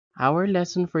Our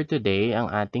lesson for today,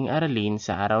 ang ating aralin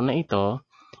sa araw na ito,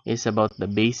 is about the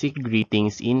basic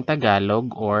greetings in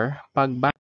Tagalog or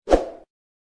pagbati.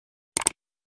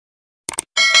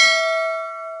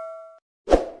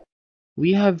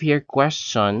 We have here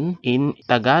question in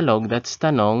Tagalog, that's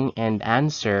tanong, and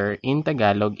answer in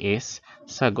Tagalog is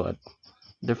sagot.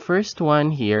 The first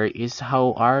one here is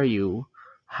how are you?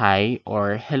 Hi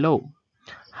or hello.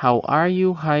 How are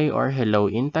you? Hi or hello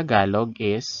in Tagalog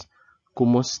is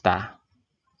kumusta.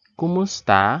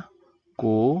 Kumusta?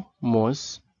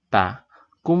 Kumusta.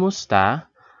 Kumusta?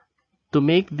 To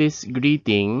make this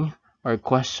greeting or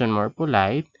question more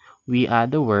polite, we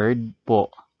add the word po.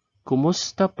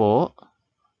 Kumusta po?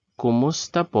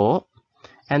 Kumusta po?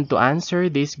 And to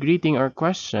answer this greeting or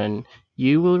question,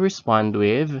 you will respond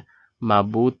with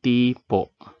mabuti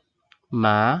po.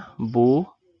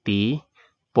 Mabuti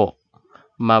po.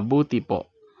 Mabuti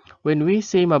po. When we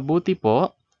say mabuti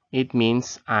po, it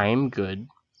means I'm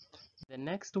good. The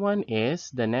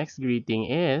next greeting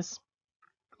is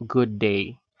good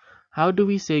day. How do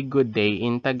we say good day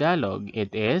in Tagalog?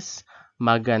 It is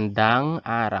magandang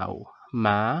araw.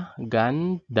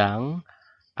 Magandang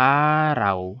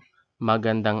araw.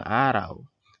 Magandang araw.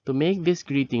 To make this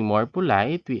greeting more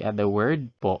polite, we add the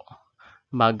word po.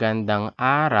 Magandang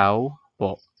araw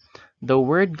po. The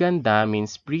word ganda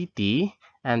means pretty,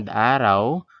 and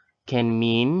araw can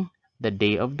mean the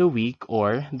day of the week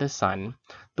or the sun.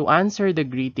 To answer the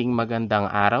greeting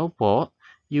magandang araw po,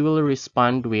 you will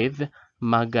respond with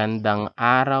magandang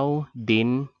araw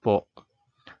din po.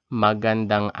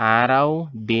 Magandang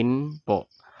araw din po.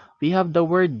 We have the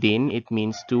word din, it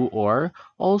means to or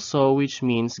also, which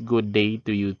means good day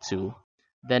to you too.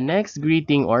 The next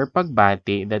greeting or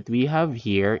pagbati that we have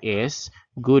here is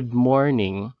good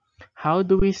morning. How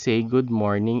do we say good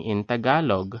morning in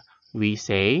Tagalog? We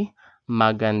say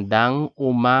magandang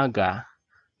umaga.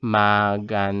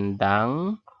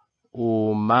 Magandang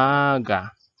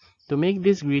umaga. To make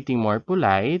this greeting more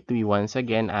polite, we once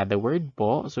again add the word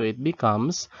po, so it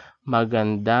becomes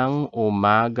magandang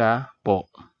umaga po.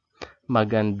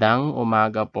 Magandang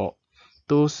umaga po.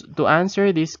 To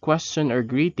answer this question or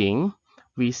greeting,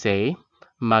 we say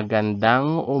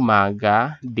magandang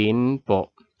umaga din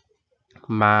po.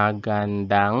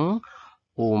 Magandang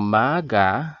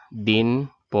umaga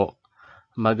din po.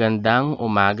 Magandang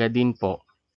umaga din po.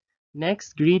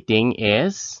 Next greeting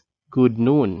is good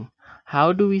noon.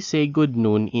 How do we say good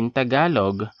noon in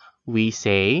Tagalog? We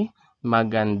say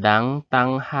magandang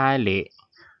tanghali.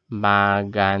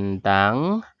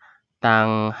 Magandang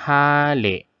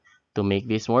tanghali. To make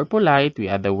this more polite,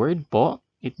 we add the word po.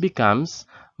 It becomes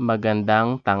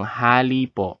magandang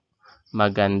tanghali po.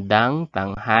 Magandang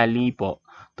tanghali po.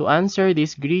 To answer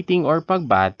this greeting or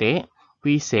pagbati,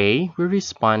 we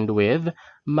respond with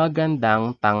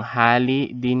magandang tanghali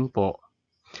din po.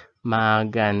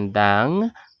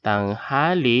 Magandang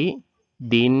tanghali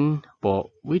din po,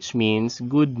 which means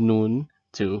good noon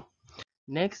too.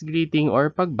 Next greeting or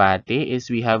pagbati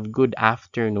is we have good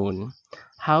afternoon.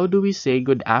 How do we say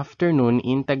good afternoon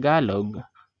in Tagalog?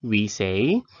 We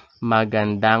say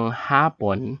magandang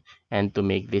hapon. And to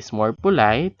make this more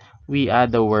polite, we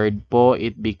add the word po.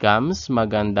 It becomes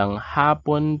magandang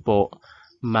hapon po.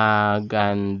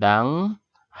 Magandang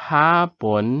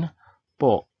hapon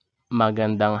po.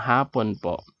 Magandang hapon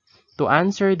po. To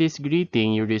answer this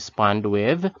greeting, you respond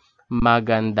with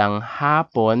magandang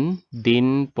hapon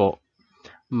din po.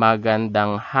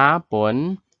 Magandang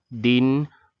hapon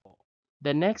din po.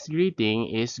 The next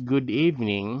greeting is good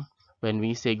evening. When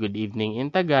we say good evening in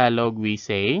Tagalog, we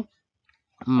say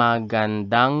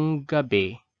magandang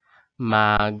gabi.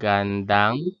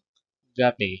 Magandang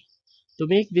gabi. To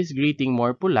make this greeting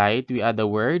more polite, we add the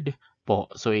word po.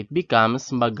 So it becomes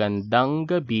magandang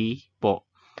gabi po.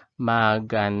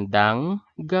 Magandang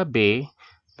gabi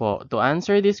po. To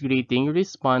answer this greeting,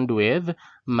 respond with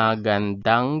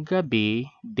magandang gabi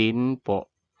din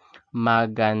po.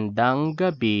 Magandang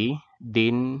gabi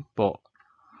din po.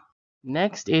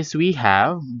 Next is we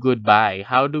have goodbye.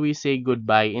 How do we say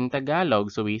goodbye in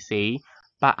Tagalog? So we say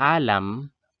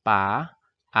paalam,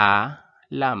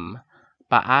 pa-a-lam.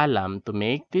 Paalam. To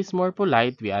make this more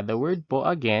polite, we add the word po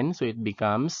again, so it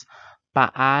becomes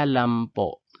paalam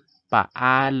po.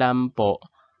 Paalam po.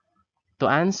 To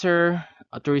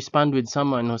respond with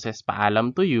someone who says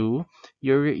paalam to you,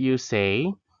 you say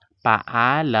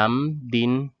paalam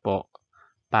din po.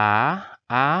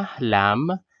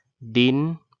 Paalam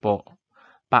din po.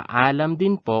 Paalam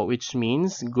din po, which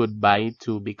means goodbye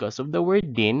to. Because of the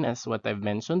word din, as what I've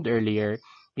mentioned earlier,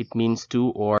 it means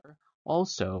to or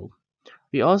also.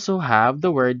 We also have the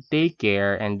word take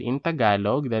care, and in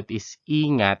Tagalog, that is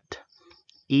ingat.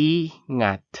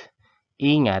 Ingat.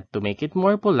 ingat. To make it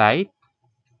more polite,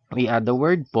 we add the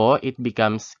word po, it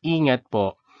becomes ingat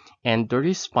po. And to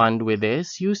respond with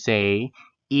this, you say,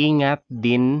 ingat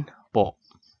din po.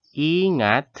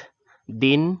 Ingat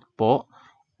din po,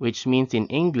 which means in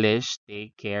English,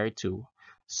 take care too.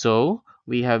 So,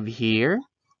 we have here,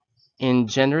 in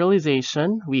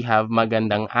generalization, we have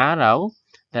magandang araw,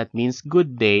 that means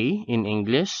good day in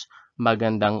English.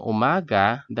 Magandang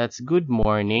umaga, that's good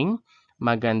morning.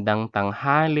 Magandang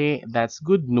tanghali, that's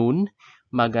good noon.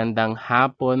 Magandang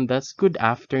hapon, that's good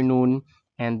afternoon.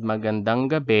 And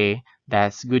magandang gabi,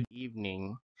 that's good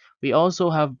evening. We also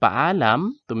have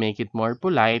paalam. To make it more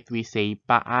polite, we say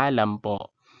paalam po.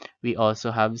 We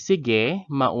also have sige,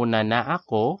 mauna na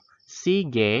ako.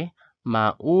 Sige,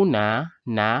 mauna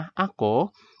na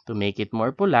ako. To make it more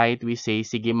polite, we say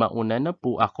sige, mauna na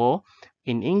po ako.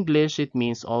 In English, it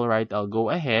means alright, I'll go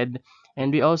ahead.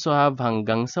 And we also have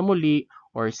hanggang sa muli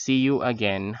or see you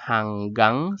again.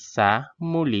 Hanggang sa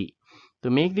muli. To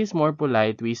make this more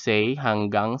polite, we say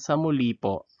hanggang sa muli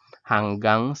po.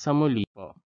 Hanggang sa muli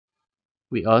po.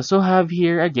 We also have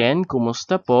here again,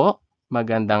 kumusta po,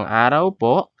 magandang araw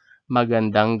po,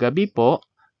 magandang gabi po,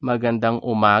 magandang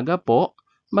umaga po,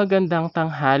 magandang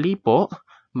tanghali po,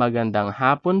 magandang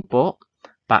hapon po,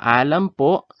 paalam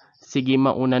po, sige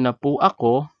mauna na po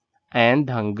ako,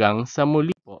 and hanggang sa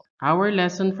muli po. Our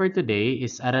lesson for today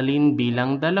is Aralin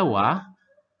Bilang Dalawa,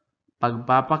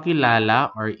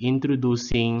 Pagpapakilala or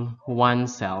Introducing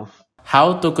Oneself.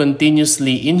 How to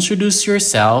continuously introduce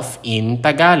yourself in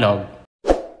Tagalog.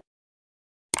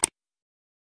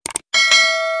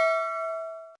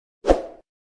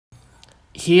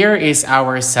 Here is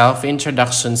our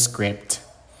self-introduction script.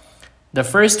 The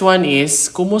first one is,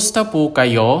 kumusta po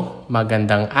kayo?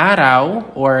 Magandang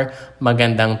araw or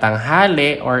magandang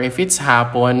tanghali or if it's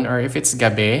hapon or if it's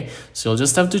gabi. So you'll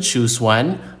just have to choose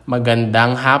one.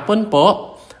 Magandang hapon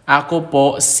po. Ako po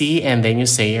si, and then you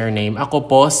say your name. Ako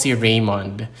po si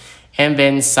Reymund. And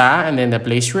then and then the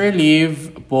place where you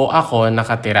live po ako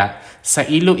nakatira. Sa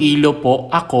Iloilo po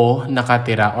ako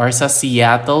nakatira or sa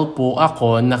Seattle po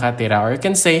ako nakatira or you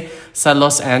can say sa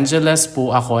Los Angeles po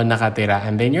ako nakatira.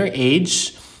 And then your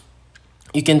age,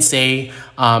 you can say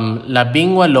 18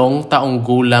 taong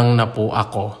gulang na po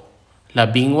ako.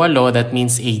 18, that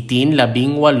means 18,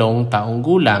 18 taong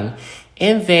gulang.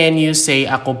 And then you say,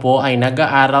 ako po ay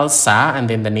nag-aaral sa, and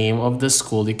then the name of the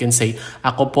school. You can say,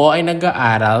 ako po ay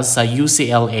nag-aaral sa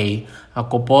UCLA.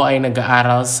 Ako po ay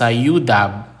nag-aaral sa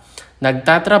UW.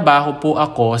 Nagtatrabaho po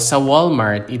ako sa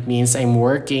Walmart. It means I'm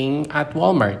working at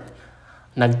Walmart.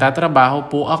 Nagtatrabaho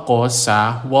po ako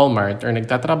sa Walmart or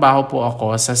nagtatrabaho po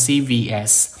ako sa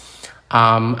CVS.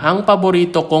 Ang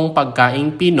paborito kong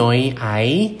pagkaing Pinoy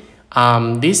ay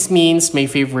this means my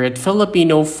favorite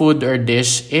Filipino food or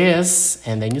dish is,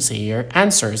 and then you say your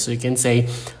answer. So you can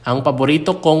say, ang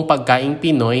paborito kong pagkaing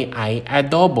Pinoy ay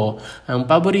adobo.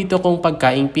 Ang paborito kong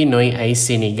pagkaing Pinoy ay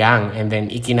sinigang. And then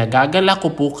ikinagagala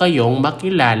ko po kayong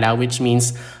makilala, which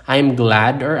means I'm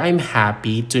glad or I'm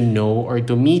happy to know or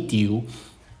to meet you.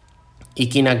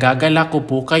 Ikinagagala ko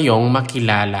po kayong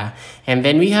makilala. And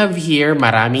then we have here,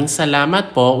 maraming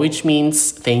salamat po, which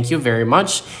means thank you very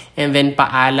much. And then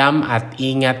paalam at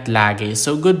ingat lagi.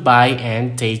 So goodbye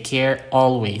and take care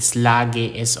always.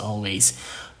 Lagi is always.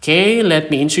 Okay,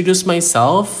 let me introduce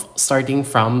myself starting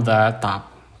from the top.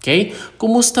 Okay,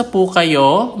 kumusta po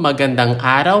kayo? Magandang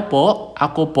araw po.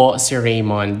 Ako po si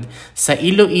Reymund. Sa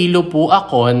Iloilo po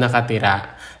ako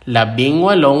nakatira. 18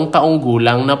 taong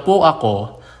gulang na po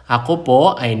ako. Ako po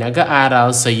ay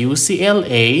nag-aaral sa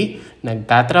UCLA,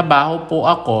 nagtatrabaho po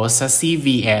ako sa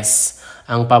CVS.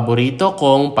 Ang paborito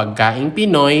kong pagkaing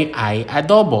Pinoy ay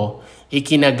adobo.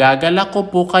 Ikinagagala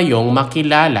ko po kayong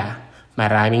makilala.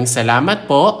 Maraming salamat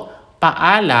po,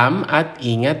 paalam at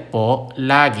ingat po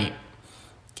lagi.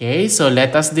 Okay, so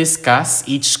let us discuss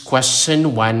each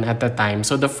question one at a time.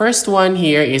 So the first one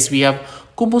here is we have,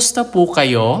 kumusta po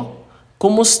kayo?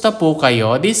 Kumusta po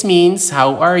kayo? This means,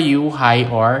 how are you? Hi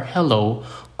or hello.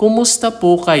 Kumusta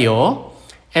po kayo?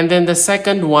 And then the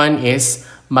second one is,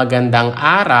 magandang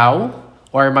araw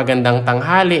or magandang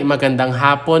tanghali, magandang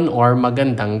hapon or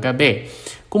magandang gabi.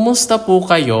 Kumusta po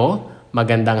kayo?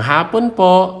 Magandang hapon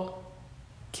po.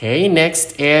 Okay,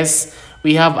 next is,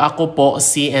 we have ako po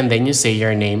si, and then you say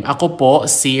your name. Ako po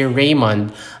si Reymund.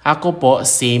 Ako po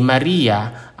si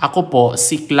Maria. Ako po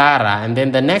si Clara. And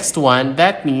then the next one,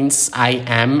 that means I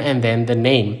am and then the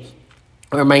name.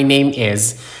 Or my name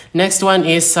is. Next one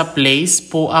is sa place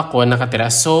po ako nakatira.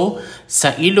 So,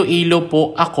 sa Iloilo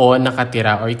po ako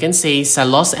nakatira. Or you can say sa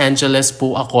Los Angeles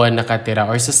po ako nakatira.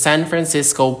 Or sa San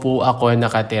Francisco po ako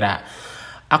nakatira.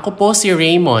 Ako po si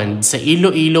Reymund. Sa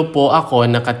Iloilo po ako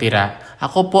nakatira.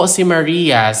 Ako po si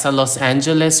Maria. Sa Los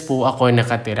Angeles po ako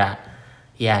nakatira.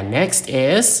 Yeah, next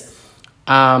is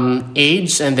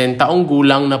age and then taong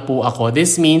gulang na po ako.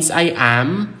 This means I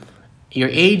am your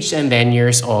age and then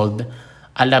years old.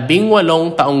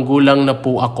 18 taong gulang na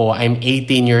po ako. I'm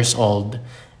 18 years old.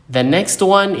 The next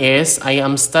one is I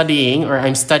am studying or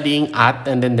I'm studying at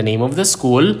and then the name of the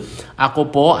school.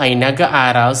 Ako po ay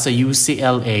nag-aaral sa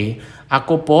UCLA.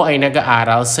 Ako po ay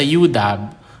nag-aaral sa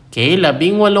UW. Okay,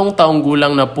 18 taong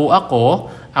gulang na po ako.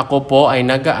 Ako po ay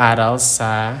nag-aaral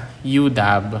sa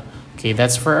UW. Okay,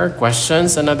 that's for our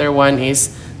questions. Another one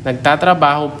is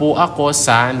nagtatrabaho po ako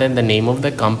sa and then the name of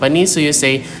the company. So you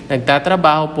say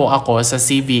nagtatrabaho po ako sa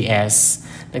CVS.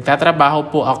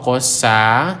 Nagtatrabaho po ako sa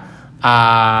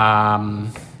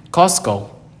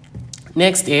Costco.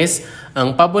 Next is,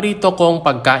 ang paborito kong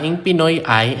pagkaing Pinoy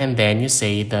ay, and then you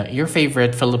say your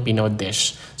favorite Filipino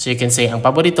dish. So you can say, ang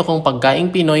paborito kong pagkaing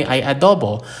Pinoy ay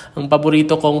adobo. Ang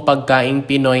paborito kong pagkaing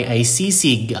Pinoy ay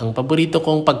sisig. Ang paborito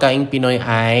kong pagkaing Pinoy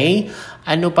ay,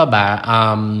 ano pa ba?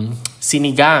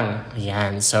 Sinigang.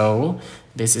 Ayan. So,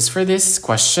 this is for these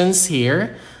questions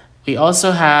here. We also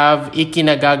have,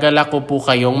 ikinagagala ko po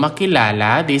kayong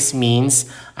makilala. This means,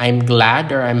 I'm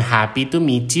glad or I'm happy to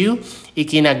meet you.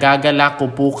 Ikinagagala ko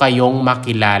po kayong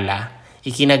makilala.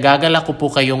 Ikinagagala ko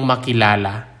po kayong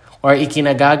makilala. Or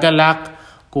ikinagagalak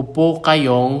ko po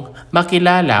kayong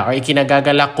makilala. Or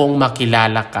ikinagagala kong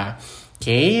makilala ka.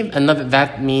 Okay?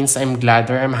 That means I'm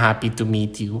glad or I'm happy to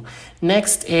meet you.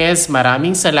 Next is,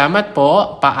 maraming salamat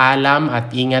po, paalam at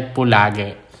ingat po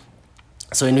lagi.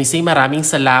 So when we say maraming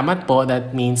salamat po,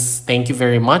 that means thank you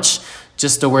very much.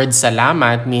 Just the word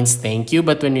salamat means thank you.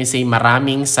 But when we say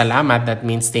maraming salamat, that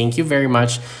means thank you very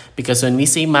much. Because when we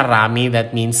say marami,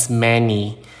 that means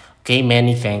many. Okay,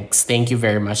 many thanks. Thank you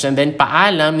very much. And then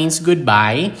paalam means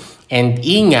goodbye. And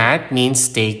ingat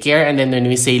means take care. And then when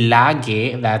we say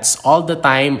lagi, that's all the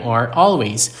time or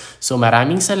always. So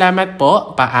maraming salamat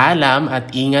po, paalam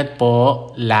at ingat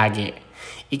po lagi.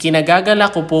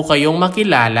 Ikinagagala ko po kayong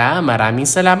makilala. Maraming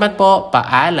salamat po,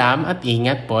 paalam at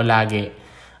ingat po lagi.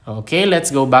 Okay,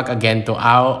 let's go back again to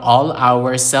all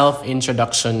our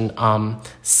self-introduction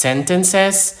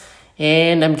sentences.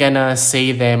 And I'm gonna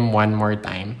say them one more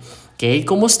time. Okay,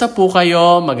 kumusta po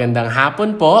kayo? Magandang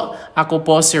hapon po. Ako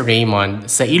po si Reymund.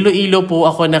 Sa Iloilo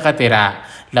po ako nakatira.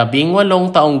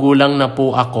 18 taong gulang na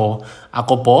po ako.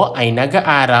 Ako po ay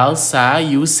nag-aaral sa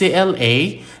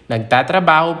UCLA.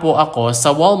 Nagtatrabaho po ako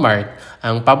sa Walmart.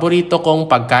 Ang paborito kong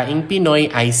pagkaing Pinoy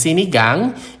ay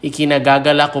sinigang.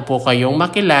 Ikinagagala ko po kayong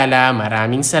makilala.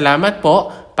 Maraming salamat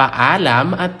po.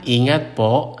 Paalam at ingat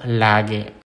po lagi.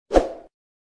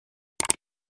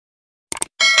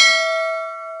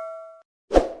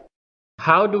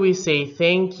 How do we say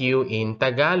thank you in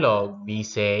Tagalog? We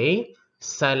say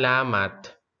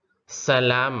salamat.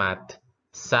 Salamat.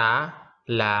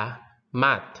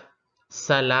 Salamat.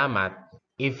 Salamat.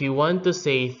 If you want to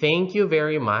say thank you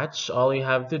very much, all you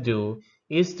have to do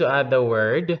is to add the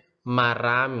word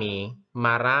marami.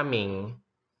 Maraming.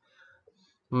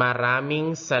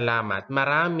 Maraming salamat.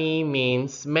 Marami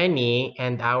means many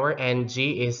and our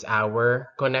NG is our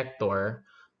connector.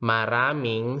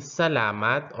 Maraming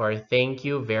salamat or thank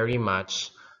you very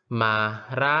much.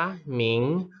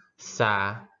 Maraming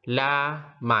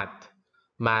salamat.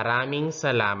 Maraming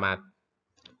salamat.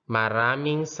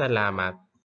 Maraming salamat.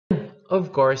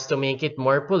 Of course, to make it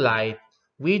more polite,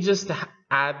 we just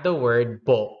add the word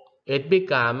po. It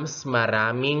becomes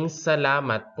maraming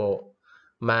salamat po.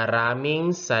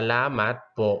 Maraming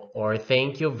salamat po or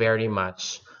thank you very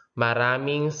much.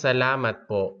 Maraming salamat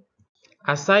po.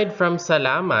 Aside from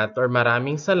salamat or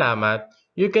maraming salamat,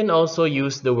 you can also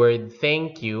use the word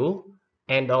thank you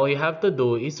and all you have to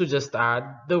do is to just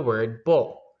add the word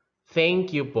po.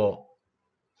 Thank you po.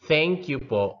 Thank you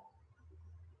po.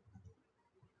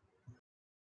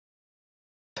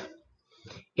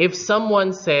 If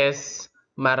someone says,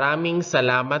 maraming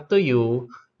salamat to you,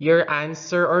 your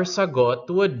answer or sagot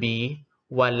would be,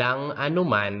 walang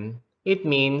anuman. It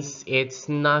means it's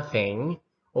nothing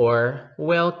or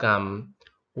welcome.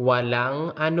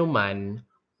 Walang anuman.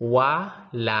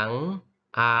 Walang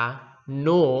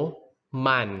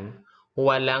anuman.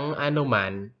 Walang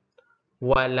anuman.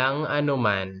 Walang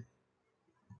anuman.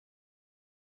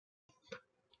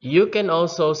 You can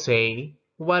also say,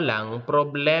 walang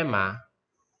problema.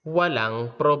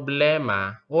 Walang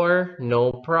problema or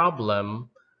no problem.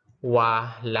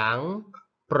 Walang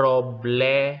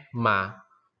problema.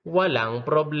 Walang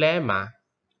problema.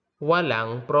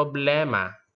 Walang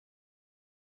problema.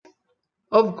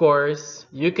 Of course,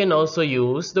 you can also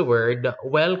use the word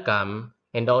welcome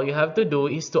and all you have to do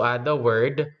is to add the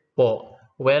word po.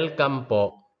 Welcome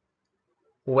po.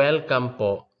 welcome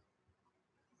po,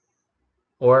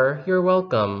 or you're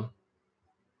welcome.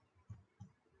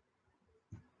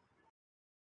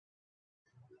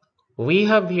 We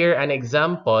have here an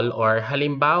example or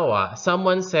halimbawa.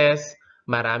 Someone says,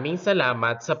 maraming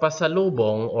salamat sa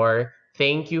pasalubong or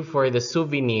thank you for the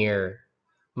souvenir.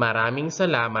 Maraming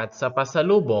salamat sa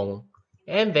pasalubong.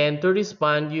 And then to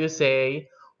respond, you say,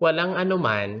 walang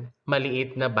anuman,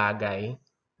 maliit na bagay.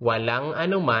 Walang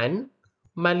anuman,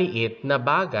 maliit na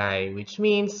bagay, which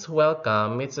means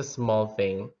welcome, it's a small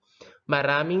thing.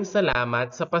 Maraming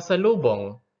salamat sa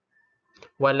pasalubong.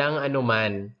 Walang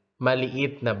anuman,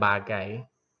 maliit na bagay.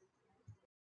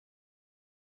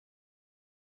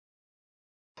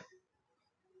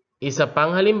 Isa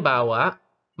pang halimbawa,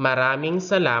 maraming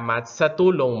salamat sa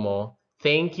tulong mo.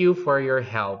 Thank you for your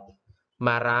help.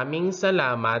 Maraming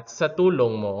salamat sa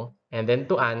tulong mo. And then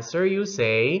to answer, you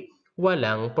say,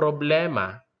 walang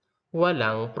problema.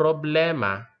 Walang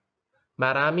problema.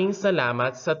 Maraming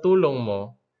salamat sa tulong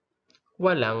mo.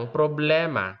 Walang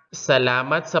problema.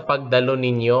 Salamat sa pagdalo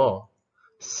ninyo.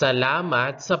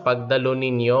 Salamat sa pagdalo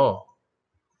ninyo.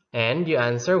 And you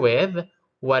answer with,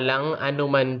 walang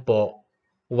anuman po.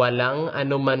 Walang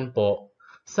anuman po.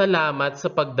 Salamat sa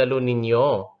pagdalo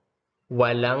ninyo.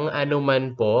 Walang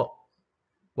anuman po.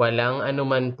 Walang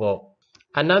anuman po.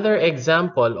 Another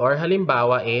example or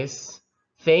halimbawa is,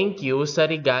 thank you sa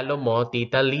regalo mo,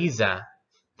 Tita Liza.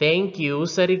 Thank you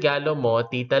sa regalo mo,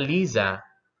 Tita Liza.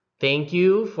 Thank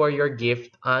you for your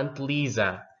gift, Aunt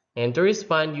Liza. And to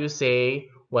respond, you say,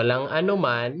 walang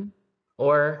anuman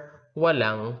or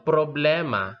walang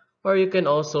problema. Or you can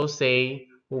also say,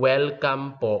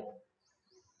 welcome po.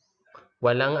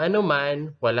 Walang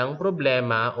anuman, walang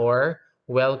problema, or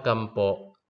welcome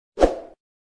po.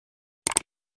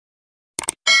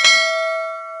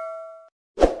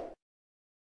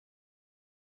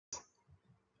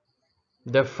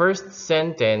 The first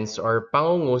sentence or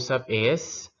pangungusap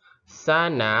is,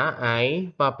 sana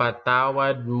ay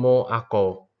mapatawad mo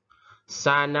ako.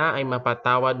 Sana ay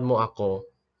mapatawad mo ako.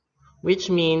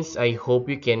 Which means, I hope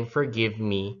you can forgive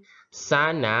me.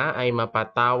 Sana ay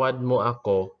mapatawad mo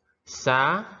ako.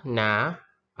 Sana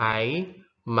ay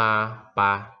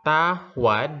mapatawad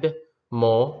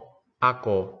mo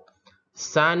ako.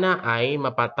 Sana ay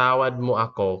mapatawad mo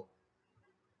ako.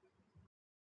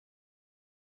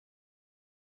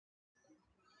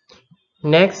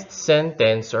 Next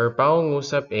sentence or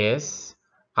pangungusap is,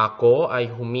 ako ay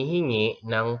humihingi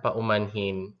ng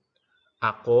paumanhin.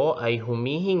 Ako ay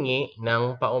humihingi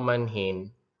ng paumanhin.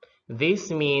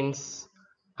 This means,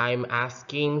 I'm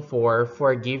asking for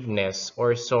forgiveness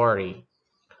or sorry.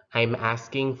 I'm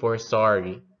asking for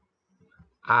sorry.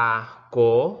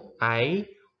 Ako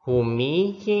ay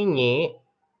humihingi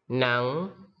ng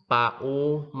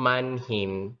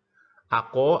paumanhin.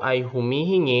 Ako ay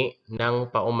humihingi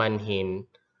ng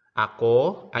paumanhin.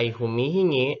 Ako ay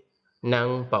humihingi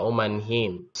ng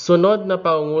paumanhin. Sunod na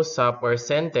pangungusap or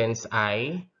sentence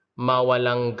ay,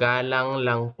 mawalang galang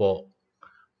lang po.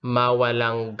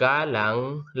 Mawalang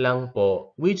galang lang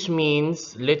po. Which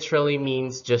means, literally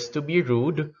means just to be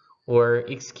rude or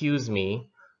excuse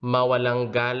me.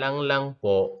 Mawalang galang lang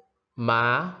po.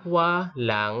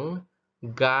 Mawalang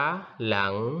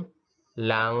galang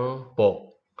lang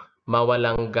po.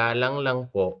 Mawalang galang lang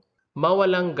po.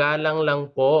 Mawalang galang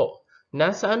lang po.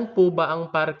 Nasaan po ba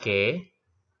ang parke?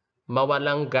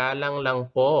 Mawalang galang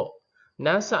lang po.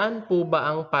 Nasaan po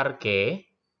ba ang parke?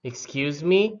 Excuse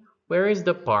me, where is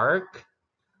the park?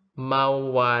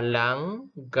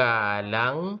 Mawalang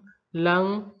galang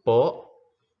lang po.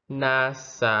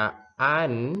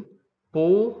 Nasaan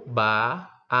po ba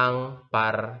ang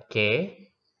parke?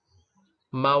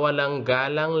 Mawalang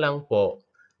galang lang po.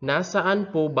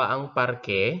 Nasaan po ba ang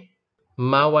parke?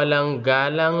 Mawalang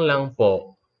galang lang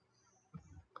po.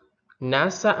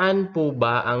 Nasaan po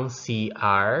ba ang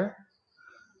CR?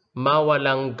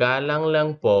 Mawalang galang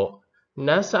lang po.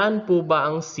 Nasaan po ba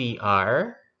ang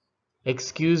CR?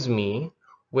 Excuse me,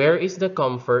 where is the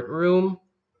comfort room?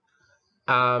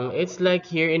 It's like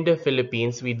here in the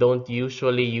Philippines, we don't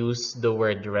usually use the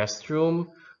word restroom,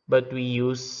 but we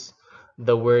use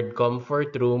the word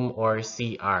comfort room or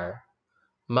CR.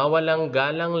 Mawalang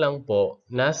galang lang po.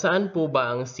 Nasaan po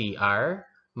ba ang CR?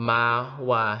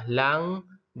 Mawalang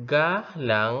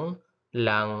galang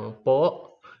lang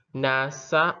po.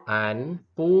 Nasaan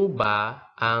po ba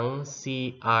ang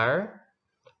CR?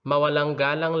 Mawalang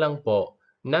galang lang po.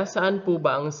 Nasaan po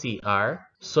ba ang CR?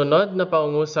 Sunod na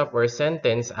pangungusap or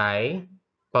sentence ay,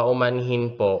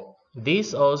 paumanhin po.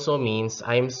 This also means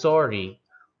I'm sorry.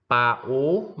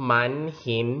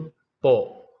 Paumanhin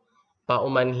po.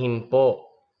 Paumanhin po.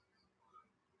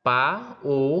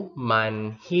 Paumanhin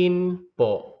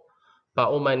po.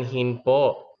 Paumanhin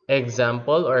po.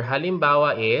 Example or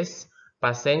halimbawa is,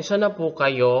 pasensya na po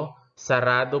kayo,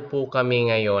 sarado po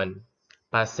kami ngayon.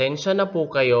 Pasensya na po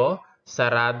kayo,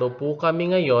 sarado po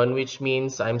kami ngayon, which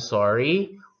means I'm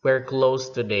sorry, we're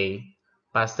closed today.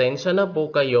 Pasensya na po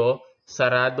kayo,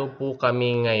 sarado po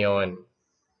kami ngayon.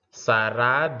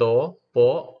 Sarado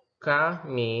po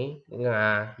kami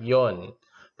ngayon.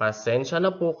 Pasensya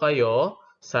na po kayo,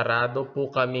 sarado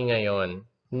po kami ngayon.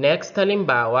 Next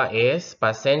halimbawa is,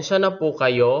 pasensya na po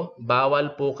kayo,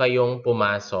 bawal po kayong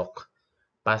pumasok.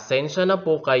 Pasensya na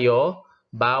po kayo,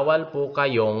 bawal po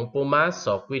kayong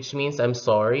pumasok, which means I'm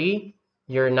sorry,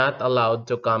 you're not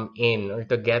allowed to come in or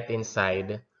to get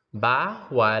inside.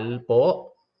 Bawal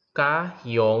po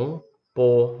kayong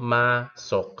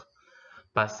pumasok.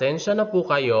 Pasensya na po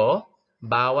kayo,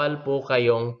 bawal po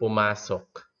kayong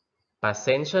pumasok.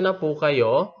 Pasensya na po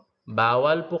kayo,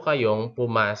 bawal po kayong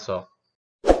pumasok.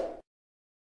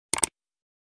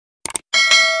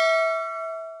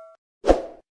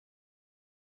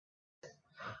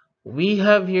 We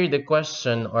have here the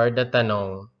question or the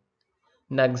tanong.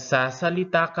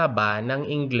 Nagsasalita ka ba ng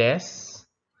Ingles?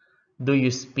 Do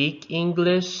you speak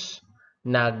English?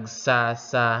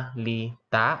 Nagsasalita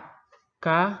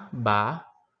ka ba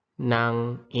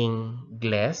ng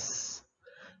Ingles?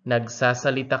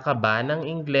 Nagsasalita ka ba ng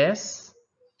Ingles?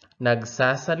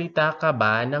 Nagsasalita ka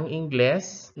ba ng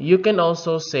Ingles? You can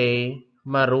also say,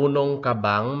 marunong ka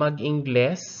bang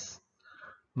mag-Ingles?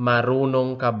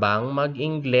 Marunong ka bang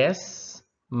mag-Ingles?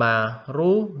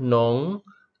 Marunong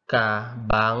ka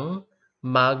bang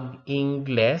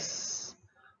mag-Ingles?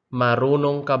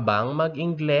 Marunong ka bang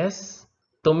mag-Ingles?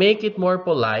 To make it more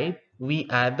polite, we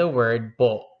add the word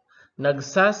po.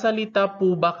 Nagsasalita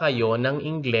po ba kayo ng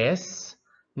Ingles?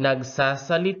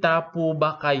 Nagsasalita po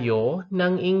ba kayo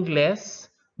ng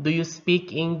Ingles? Do you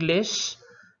speak English?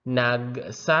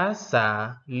 Nagsasalita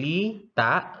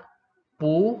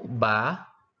po ba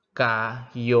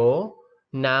kayo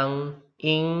ng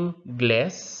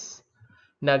Ingles?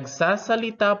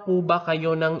 Nagsasalita po ba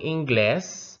kayo ng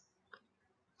Ingles?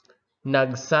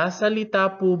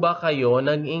 Nagsasalita po ba kayo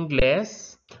ng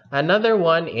Ingles? Another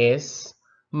one is,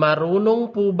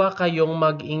 marunong po ba kayong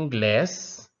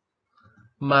mag-Ingles?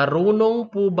 Marunong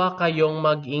po ba kayong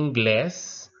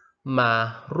mag-Ingles?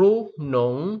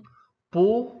 Marunong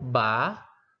po ba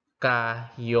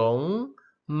kayong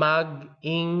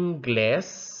mag-Ingles?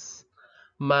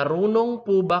 Marunong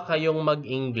po ba kayong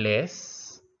mag-Ingles?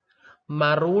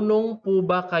 Marunong po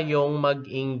ba kayong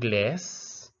mag-Ingles?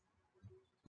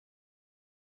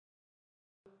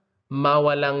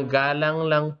 Mawalang galang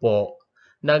lang po.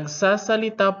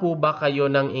 Nagsasalita po ba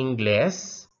kayo ng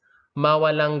Ingles?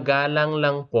 Mawalang galang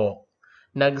lang po.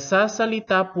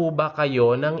 Nagsasalita po ba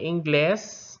kayo ng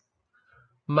Ingles?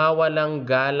 Mawalang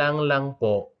galang lang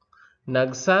po.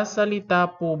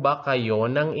 Nagsasalita po ba kayo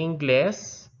ng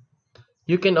Ingles?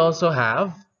 You can also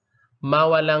have,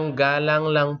 mawalang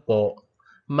galang lang po.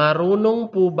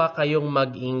 Marunong po ba kayong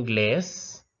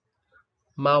mag-Ingles?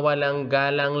 Mawalang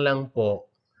galang lang po.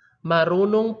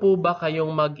 Marunong po ba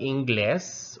kayong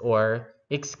mag-Ingles? Or,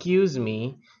 excuse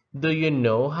me, do you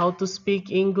know how to speak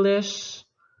English?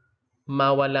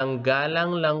 Mawalang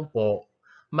galang lang po.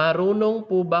 Marunong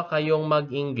po ba kayong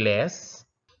mag-Ingles?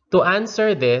 To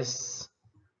answer this,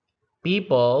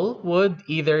 people would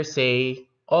either say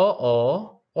oo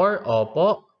or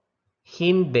opo,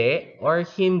 hindi or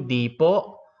hindi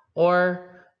po, or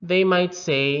they might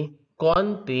say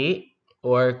konti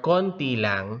or konti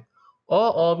lang.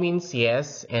 Oo means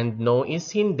yes and no is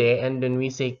hindi, and when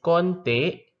we say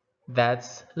konti,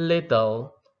 that's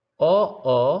little.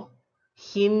 Oo,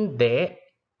 hindi,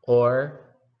 or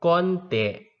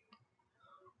konti.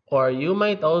 Or you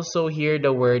might also hear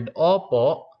the word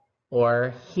opo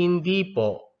or hindi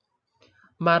po.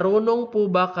 Marunong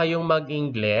po ba kayong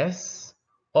mag-Ingles?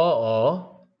 Oo,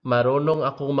 marunong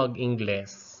akong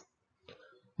mag-Ingles.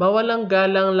 Mawalang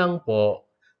galang lang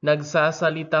po.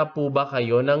 Nagsasalita po ba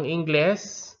kayo ng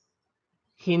Ingles?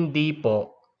 Hindi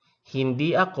po.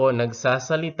 Hindi ako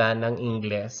nagsasalita ng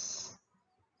Ingles.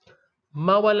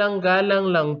 Mawalang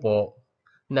galang lang po.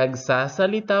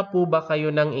 Nagsasalita po ba kayo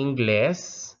ng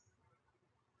Ingles?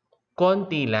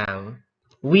 Konti lang.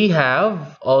 We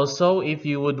have also, if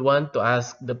you would want to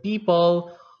ask the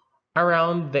people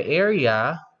around the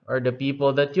area or the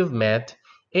people that you've met,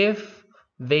 if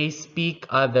they speak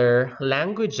other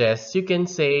languages, you can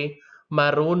say,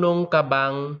 marunong ka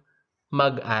bang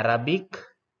mag-Arabic?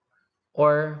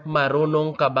 Or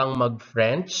marunong ka bang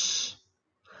mag-French?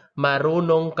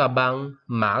 Marunong ka bang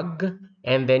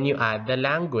and then you add the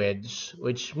language,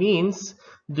 which means,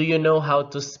 do you know how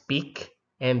to speak?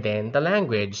 And then the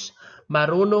language.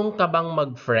 Marunong ka bang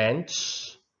mag-French?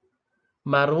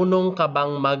 Marunong ka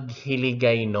bang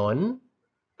mag-Hiligaynon?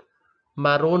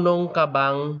 Marunong ka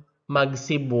bang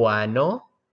mag-Cebuano?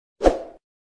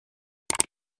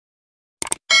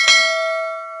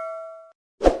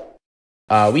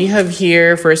 We have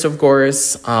here, first of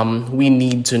course, we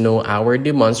need to know our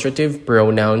demonstrative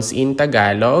pronouns in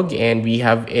Tagalog, and we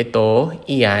have ito,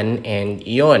 iyan, and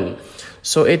iyon.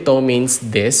 So ito means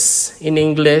this in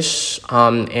English,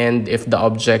 and if the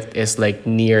object is like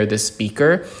near the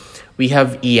speaker, we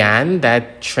have iyan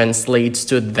that translates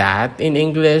to that in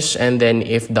English, and then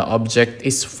if the object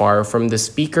is far from the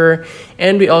speaker,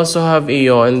 and we also have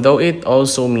iyon, though it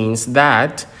also means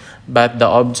that, but the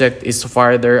object is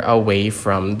farther away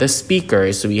from the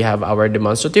speaker. So we have our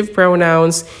demonstrative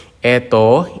pronouns,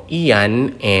 eto,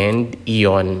 iyan, and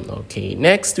iyon. Okay,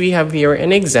 next we have here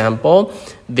an example,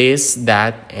 this,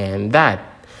 that, and that.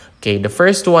 Okay, the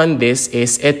first one, this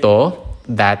is eto,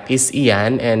 that is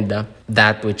iyan, and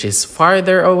that which is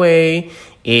farther away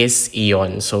is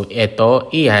iyon. So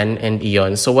eto, iyan, and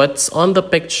iyon. So what's on the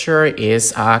picture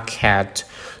is a cat.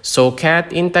 So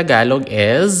cat in Tagalog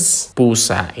is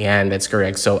pusa. Yan, that's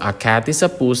correct. So a cat is a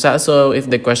pusa. So if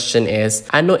the question is,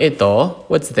 ano ito?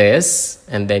 What's this?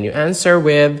 And then you answer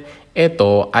with,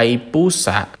 ito ay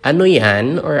pusa. Ano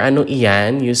yan or ano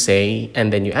iyan? You say,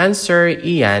 and then you answer,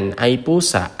 iyan ay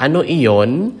pusa. Ano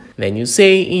iyon? Then you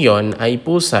say, iyon ay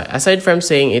pusa. Aside from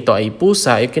saying ito ay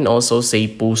pusa, you can also say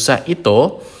pusa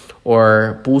ito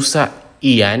or pusa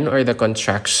iyan, or the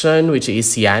contraction which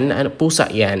is yan, pusa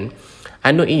yan.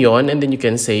 Ano iyon? And then you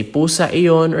can say pusa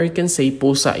iyon, or you can say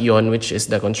pusa iyon, which is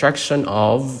the contraction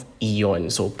of iyon.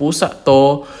 So pusa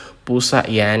to, pusa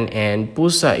yan, and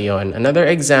pusa iyon. Another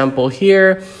example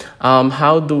here,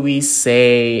 how do we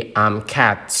say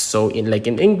cat? So in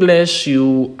English,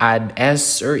 you add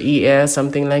s or es,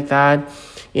 something like that.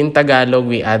 In Tagalog,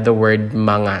 we add the word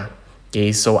mga. Okay,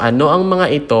 so ano ang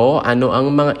mga ito? Ano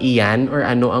ang mga iyan, or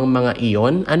ano ang mga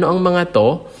iyon? Ano ang mga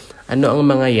to? Ano ang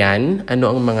mga yan?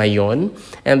 Ano ang mga yon?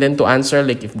 And then to answer,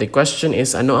 like if the question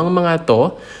is, ano ang mga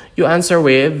to? You answer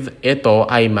with, ito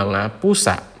ay mga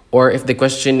pusa. Or if the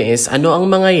question is, ano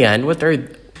ang mga yan? What are...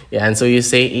 Yan, so you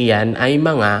say, iyan ay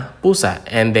mga pusa.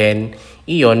 And then,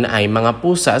 iyon ay mga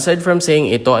pusa. Aside from saying,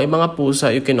 ito ay mga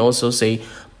pusa, you can also say,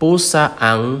 pusa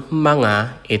ang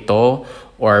mga ito,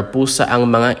 or pusa ang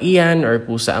mga iyan, or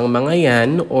pusa ang mga yan,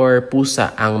 or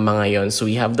pusa ang mga yon. So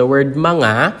we have the word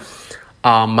mga.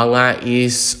 Mga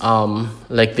is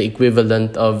like the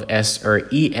equivalent of S or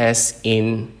ES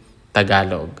in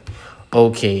Tagalog.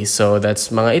 Okay, so that's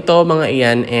mga ito, mga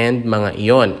iyan, and mga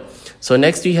iyon. So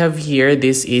next we have here,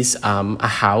 this is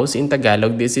a house in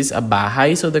Tagalog. This is a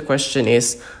bahay. So the question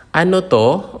is, ano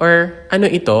to or ano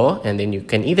ito? And then you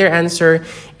can either answer,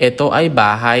 ito ay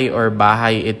bahay or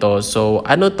bahay ito. So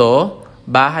ano to?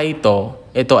 Bahay to.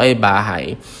 Ito ay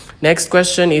bahay. Next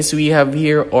question is, we have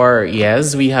here, or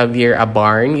yes, we have here a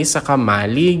barn is a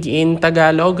kamalig in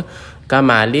Tagalog.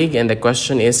 Kamalig, and the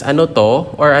question is, ano to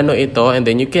or ano ito? And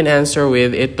then you can answer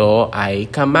with, ito ay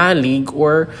kamalig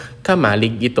or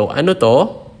kamalig ito. Ano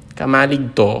to?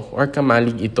 Kamalig to or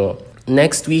kamalig ito.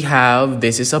 Next we have,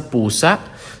 this is a pusa.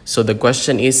 So the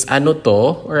question is, ano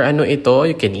to or ano ito?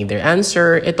 You can either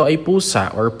answer, ito ay pusa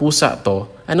or pusa to.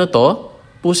 Ano to?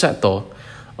 Pusa to.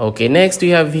 Okay, next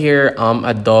we have here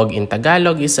a dog in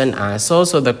Tagalog is an aso.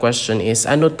 So the question is,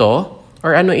 ano to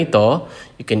or ano ito?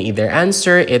 You can either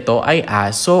answer, ito ay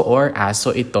aso or aso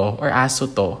ito or aso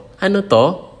to. Ano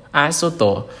to? Aso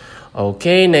to.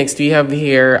 Okay, next we have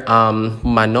here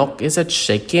manok is a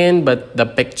chicken, but the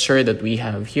picture that we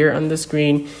have here on the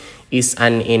screen is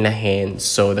an inahin.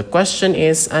 So the question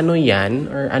is, ano yan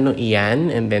or ano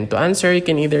iyan? And then to answer, you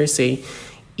can either say,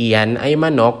 iyan ay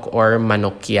manok or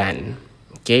manok yan.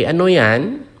 Okay, ano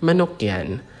yan? Manok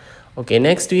yan. Okay,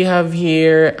 next we have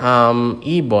here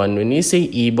ibon. When you say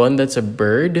ibon, that's a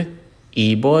bird.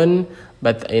 Ibon.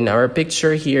 But in our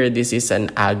picture here, this is an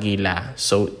agila.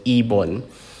 So, ibon.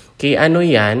 Okay, ano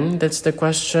yan? That's the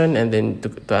question. And then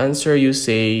to answer, you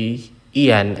say,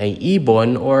 iyan ay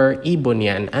ibon or ibon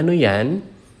yan. Ano yan?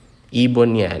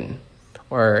 Ibon yan.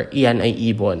 Or iyan ay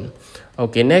ibon.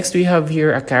 Okay, next we have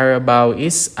here a carabao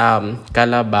is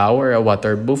kalabaw or a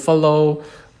water buffalo,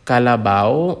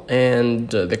 kalabaw. And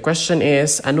the question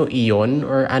is, ano iyon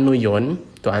or ano yon?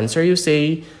 To answer, you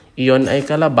say, iyon ay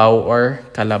kalabaw or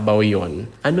kalabaw yon.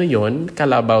 Ano yon?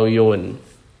 Kalabaw yon.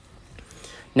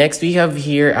 Next, we have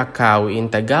here a cow in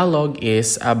Tagalog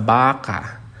is a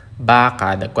baka.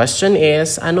 Baka. The question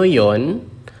is, ano yon?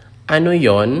 Ano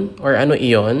yon or ano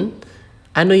iyon?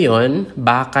 Ano yon?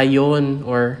 Baka yon,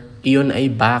 or iyon ay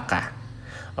baka.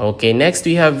 Okay, next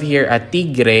we have here a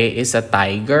tigre is a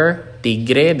tiger.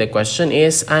 Tigre, the question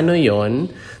is, ano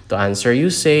yon? To answer, you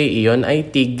say, iyon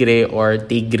ay tigre or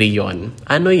tigre yon.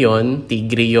 Ano yon?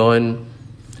 Tigre yon.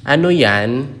 Ano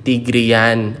yan? Tigre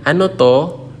yan. Ano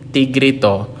to? Tigre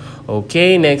to.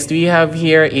 Okay, next we have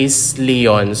here is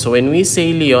leon. So when we say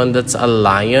leon, that's a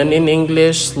lion in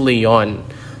English. Leon.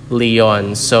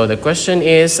 Leon. So the question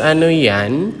is, ano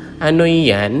yan? Ano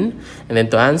yan? And then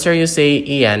to answer, you say,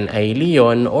 iyan ay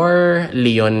leon or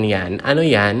leon yan. Ano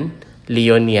yan?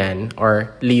 Leon yan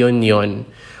or leon yon.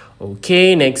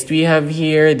 Okay, next we have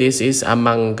here, this is a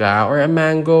manga or a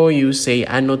mango. You say,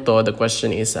 ano to? The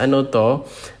question is, ano to?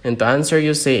 And to answer,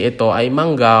 you say, ito ay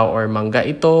manga or manga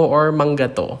ito or manga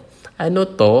to. Ano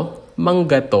to?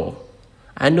 Manga to.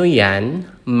 Ano yan?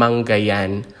 Manga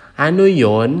yan. Ano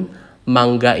yon?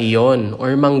 Manga iyon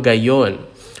or manga yon.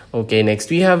 Okay, next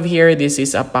we have here, this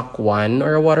is a pakwan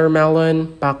or a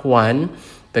watermelon. Pakwan.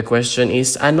 The question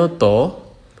is, ano to?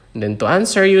 And then to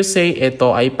answer, you say,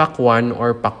 ito ay pakwan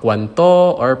or pakwan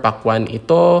to or pakwan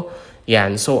ito.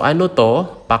 Yan. So, ano to?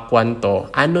 Pakwan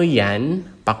to. Ano yan?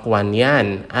 Pakwan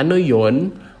yan. Ano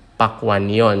yon?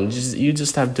 Pakwan yon. You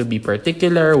just have to be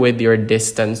particular with your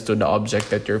distance to the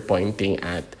object that you're pointing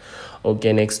at.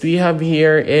 Okay, next we have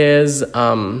here is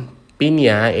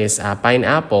pinya is a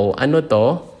pineapple. Ano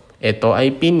to? Ito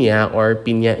ay pinya or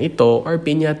pinya ito or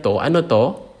pinya to. Ano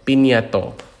to? Pinya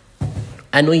to.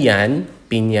 Ano yan?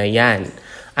 Pinya yan.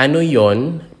 Ano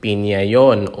yon? Pinya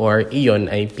yon or iyon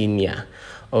ay pinya.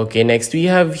 Okay, next we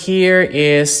have here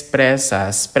is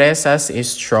presas. Presas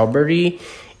is strawberry.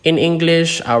 In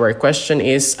English, our question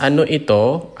is, ano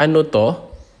ito? Ano to?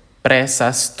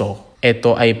 Presas to.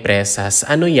 Ito ay presas.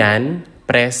 Ano yan?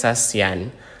 Presas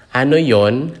yan. Ano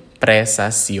yon?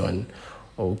 Presas yon.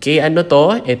 Okay, ano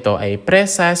to? Ito ay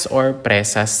presas or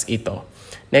presas ito.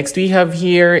 Next we have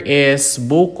here is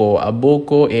buko. A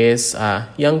buko is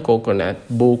young coconut.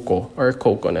 Buko or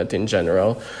coconut in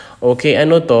general. Okay,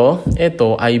 ano to?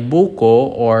 Ito ay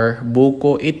buko or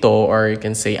buko ito, or you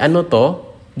can say, ano to?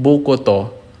 Buko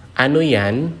to. Ano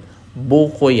yan?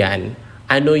 Buko yan.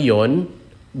 Ano yon?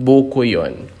 Buko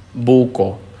yon.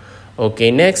 Buko. Okay,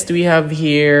 next we have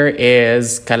here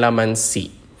is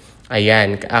calamansi.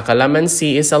 Ayan, a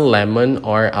calamansi is a lemon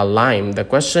or a lime. The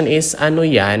question is, ano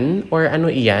yan or ano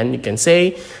iyan? You can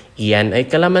say, iyan ay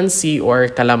calamansi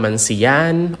or calamansi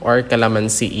yan or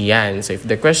calamansi iyan. So if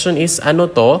the question is,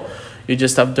 ano to? You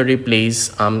just have to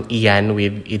replace iyan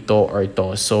with ito or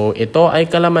to. So ito ay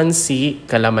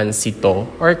calamansi, calamansi to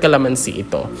or calamansi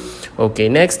ito. Okay,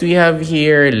 next we have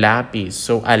here lapis.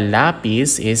 So a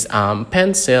lapis is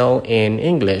pencil in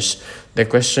English. The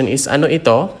question is, ano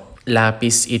ito?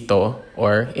 Lapis ito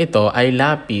or ito ay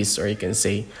lapis, or you can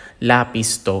say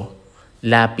lapis to.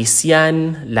 Lapis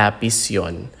yan, lapis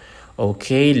yon.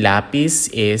 Okay, lapis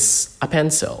is a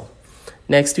pencil.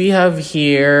 Next we have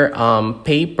here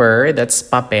paper, that's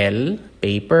papel.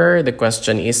 Paper, the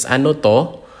question is, ano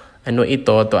to? Ano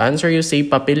ito? To answer, you say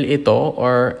papel ito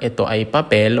or ito ay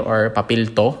papel or papel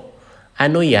to.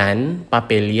 Ano yan?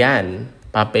 Papel yan.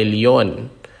 Papel yon.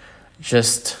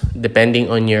 Just depending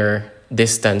on your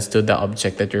distance to the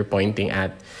object that you're pointing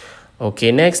at.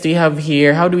 Okay, next we have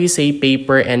here, how do we say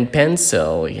paper and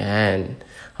pencil? Yan.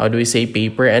 How do we say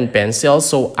paper and pencil?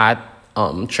 So at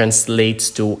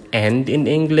translates to and in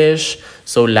English.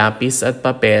 So lapis at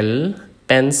papel,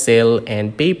 pencil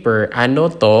and paper. Ano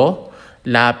to?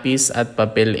 Lapis at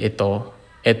papel ito.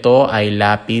 Ito ay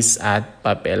lapis at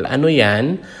papel. Ano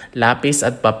yan? Lapis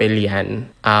at papel yan.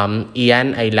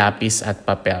 Iyan ay lapis at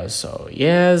papel. So,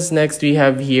 yes. Next, we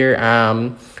have here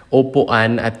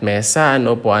upuan at mesa. An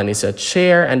upuan is a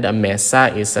chair and a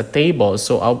mesa is a table.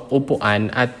 So,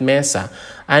 upuan at mesa.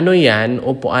 Ano yan?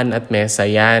 Upuan at mesa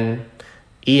yan.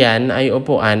 Iyan ay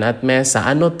upuan at mesa.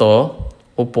 Ano to?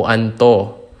 Upuan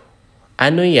to.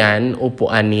 Ano yan?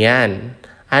 Upuan yan.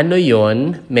 Ano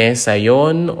yon? Mesa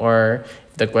yon, or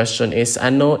the question is,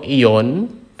 ano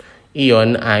iyon?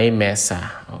 Iyon ay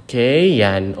mesa. Okay,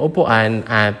 yan. Upuan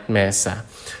at mesa.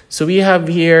 So we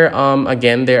have here,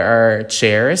 again, there are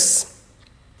chairs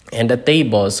and a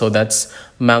table. So that's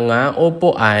mga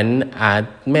upuan at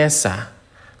mesa.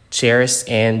 Chairs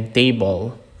and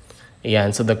table.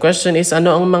 Yan. So the question is,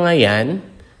 ano ang mga yan?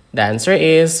 The answer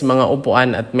is, mga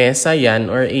upuan at mesa yan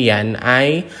or iyan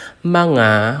ay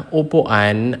mga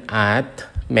upuan at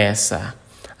mesa.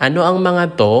 Ano ang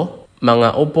mga to?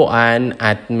 Mga upuan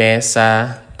at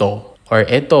mesa to. Or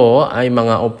ito ay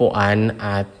mga upuan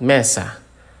at mesa.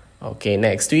 Okay,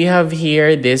 next we have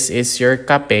here, this is your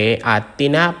kape at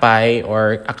tinapay,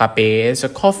 or a kape is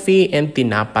a coffee and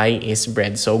tinapay is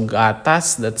bread. So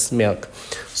gatas, that's milk.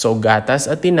 So gatas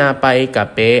at tinapay,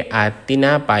 kape at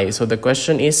tinapay. So the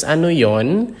question is, ano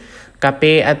yon?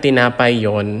 Kape at tinapay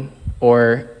yon,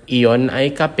 or iyon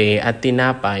ay kape at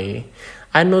tinapay.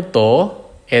 Ano to?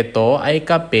 Ito ay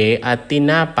kape at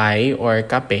tinapay, or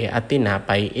kape at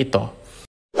tinapay ito.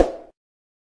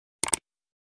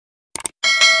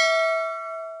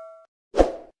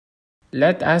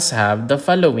 Let us have the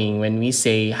following when we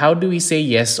say, how do we say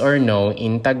yes or no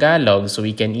in Tagalog? So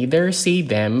we can either say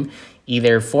them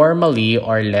either formally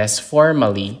or less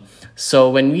formally. So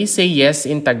when we say yes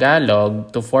in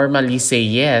Tagalog, to formally say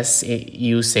yes,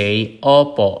 you say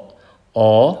opo,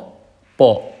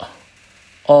 o-po,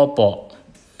 opo.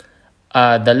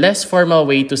 The less formal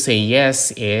way to say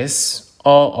yes is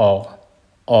oo,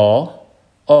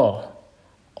 o-o,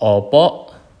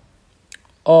 opo,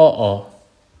 oo.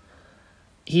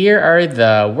 Here are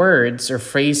the words or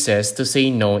phrases to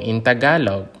say no in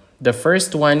Tagalog. The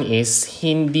first one is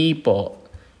hindi po.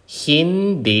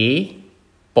 Hindi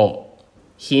po.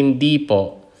 Hindi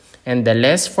po. And the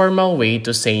less formal way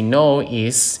to say no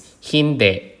is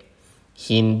hindi.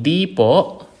 Hindi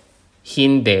po.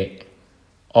 Hindi.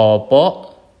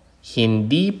 Opo.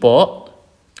 Hindi po.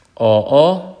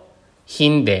 Oo.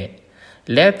 Hindi.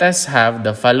 Let us have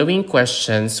the following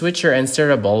questions which are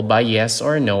answerable by yes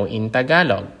or no in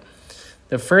Tagalog.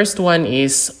 The first one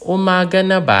is, umaga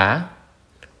na ba?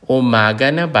 Umaga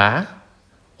na ba?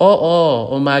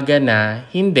 Oo, umaga na.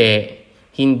 Hindi.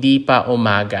 Hindi pa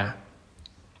umaga.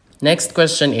 Next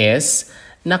question is,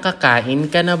 nakakain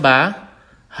ka na ba?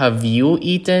 Have you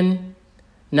eaten?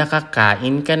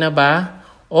 Nakakain ka na ba?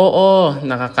 Oo,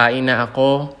 nakakain na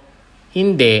ako.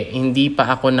 Hindi, hindi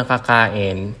pa ako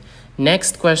nakakain.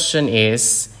 Next question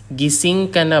is,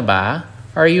 gising ka na ba?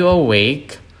 Are you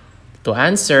awake? To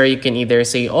answer, you can either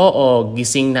say, oo,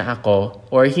 gising na ako,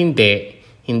 or hindi,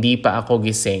 hindi pa ako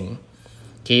gising.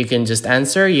 Okay, you can just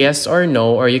answer yes or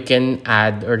no, or you can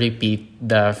add or repeat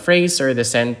the phrase or the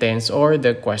sentence or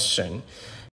the question.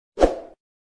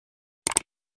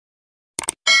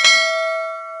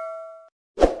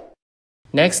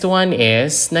 Next one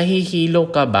is,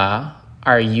 nahihilo ka ba?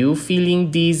 Are you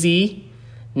feeling dizzy?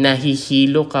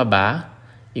 Nahihilo ka ba?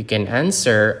 You can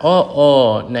answer,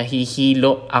 oo,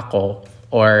 nahihilo ako.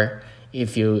 Or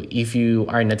if you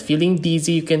are not feeling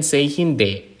dizzy, you can say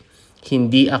hindi.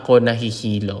 Hindi ako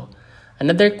nahihilo.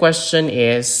 Another question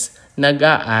is,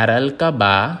 nag-aaral ka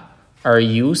ba? Are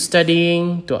you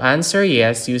studying? To answer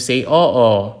yes, you say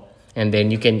oo. And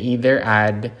then you can either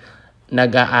add,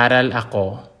 nag-aaral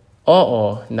ako.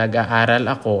 Oo, nag-aaral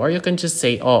ako. Or you can just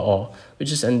say oo,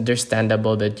 which is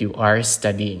understandable that you are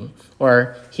studying.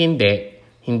 Or hindi,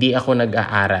 hindi ako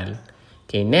nag-aaral.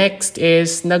 Okay, next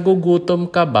is,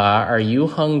 nagugutom ka ba? Are you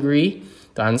hungry?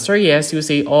 To answer yes, you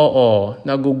say oo,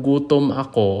 nagugutom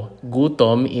ako.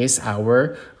 Gutom is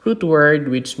our root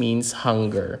word which means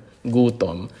hunger.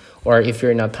 Gutom. Or if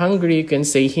you're not hungry, you can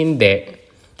say hindi.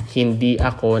 Hindi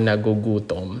ako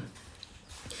nagugutom.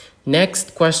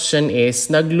 Next question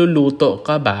is, nagluluto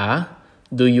ka ba?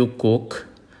 Do you cook?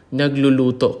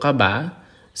 Nagluluto ka ba?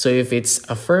 So if it's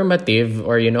affirmative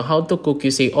or you know how to cook,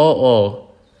 you say, oo,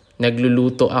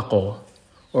 nagluluto ako.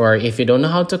 Or if you don't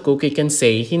know how to cook, you can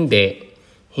say, hindi,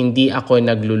 hindi ako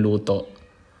nagluluto.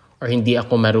 Or hindi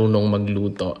ako marunong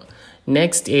magluto.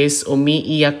 Next is,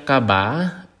 umiiyak ka ba?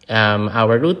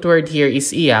 Our root word here is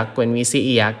iyak. When we say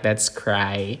iyak, that's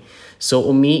cry. So,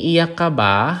 umiiyak ka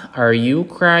ba? Are you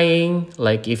crying?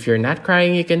 Like, if you're not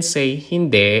crying, you can say,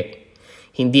 hindi.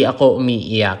 Hindi ako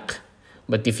umiiyak.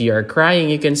 But if you are crying,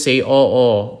 you can say,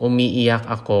 oo, umiiyak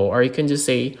ako. Or you can just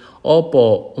say,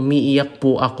 opo, umiiyak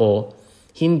po ako.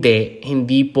 Hindi,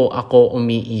 hindi po ako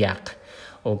umiiyak.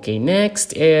 Okay,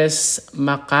 next is,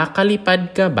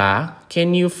 makakalipad ka ba?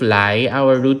 Can you fly?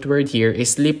 Our root word here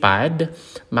is lipad.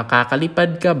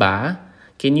 Makakalipad ka ba?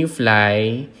 Can you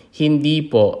fly? Hindi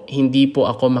po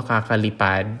ako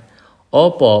makakalipad.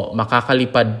 Opo,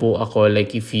 makakalipad po ako.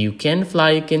 Like if you can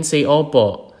fly, you can say,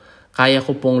 opo, kaya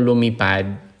ko pong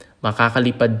lumipad.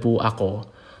 Makakalipad po ako.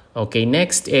 Okay,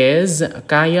 next is,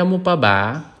 kaya mo pa ba?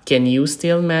 Can you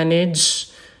still manage?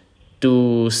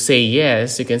 To say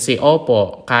yes, you can say,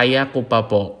 opo, kaya ko pa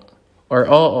po. Or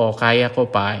oo, kaya ko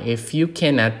pa. If you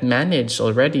cannot manage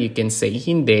already, you can say,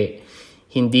 hindi,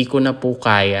 hindi ko na po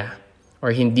kaya. Or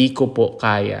hindi ko po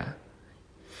kaya.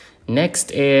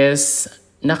 Next is,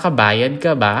 nakabayad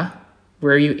ka ba?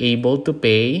 Were you able to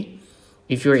pay?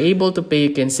 If you're able to pay,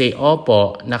 you can say,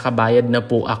 opo, nakabayad na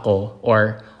po ako.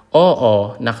 Or,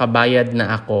 oo, nakabayad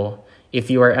na ako. If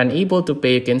you are unable to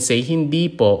pay, you can say hindi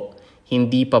po.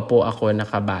 Hindi pa po ako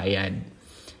nakabayad.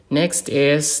 Next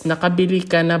is, nakabili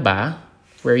ka na ba?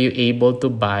 Were you able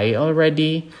to buy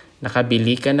already?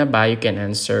 Nakabili ka na ba? You can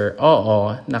answer,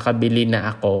 oo, nakabili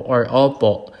na ako. Or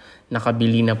opo,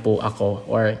 nakabili na po ako.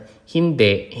 Or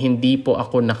hindi, hindi po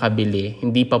ako nakabili.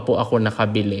 Hindi pa po ako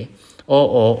nakabili.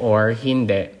 Oo or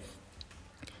hindi.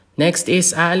 Next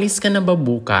is, aalis ka na ba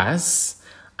bukas?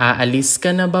 Aalis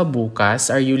ka na ba bukas?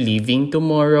 Are you leaving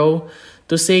tomorrow?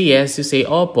 To say yes, you say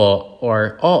opo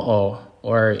or oo.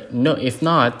 Or no, if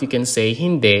not, you can say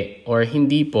hindi or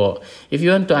hindi po. If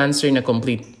you want to answer in a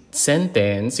complete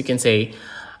sentence, you can say,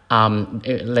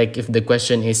 like if the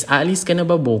question is, aalis ka na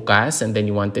ba bukas? And then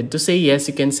you wanted to say yes,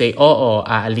 you can say, oo,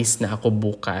 aalis na ako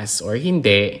bukas. Or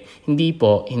hindi, hindi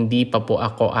po, hindi pa po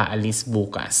ako aalis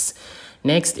bukas.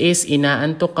 Next is,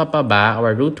 inaantok ka pa ba?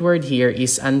 Our root word here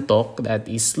is antok, that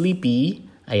is sleepy.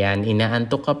 Ayan,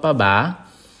 inaantok ka pa ba?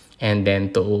 And then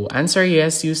to answer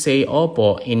yes, you say,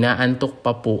 opo, inaantok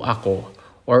pa po ako.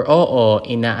 Or oo,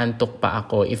 inaantok pa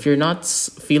ako. If you're not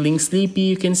feeling sleepy,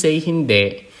 you can say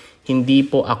hindi. Hindi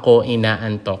po ako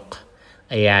inaantok.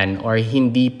 Ayan, or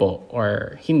hindi po,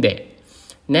 or hindi.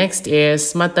 Next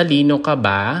is, matalino ka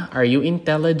ba? Are you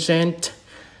intelligent?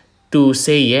 To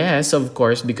say yes, of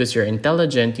course, because you're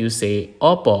intelligent, you say,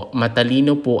 opo,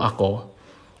 matalino po ako.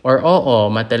 Or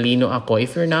oo, matalino ako.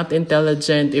 If you're not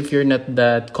intelligent, if you're not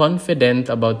that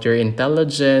confident about your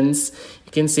intelligence,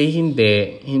 you can say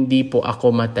hindi, hindi po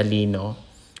ako matalino.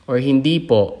 Or hindi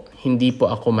po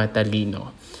ako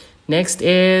matalino. Next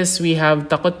is, we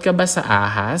have takot ka ba sa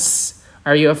ahas?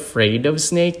 Are you afraid of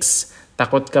snakes?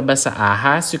 Takot ka ba sa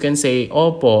ahas? You can say,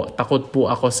 opo, takot po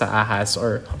ako sa ahas.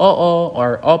 Or oo,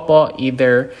 or opo,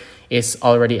 either is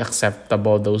already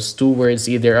acceptable. Those two words,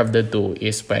 either of the two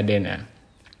is pwede na.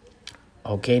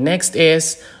 Okay, next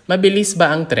is, mabilis ba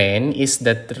ang tren? Is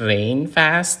the train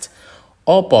fast?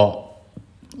 Opo,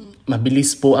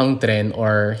 mabilis po ang tren.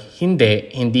 Or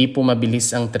hindi, hindi po mabilis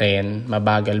ang tren,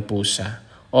 mabagal po siya.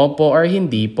 Opo or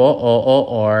hindi po, oo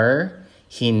or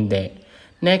hindi.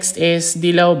 Next is,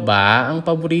 dilaw ba ang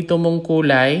paborito mong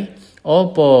kulay?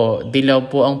 Opo,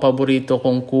 dilaw po ang paborito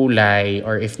kong kulay.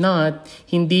 Or if not,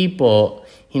 hindi po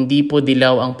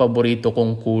dilaw ang paborito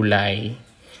kong kulay.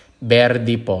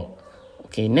 Berde po.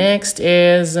 Okay, next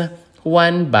is,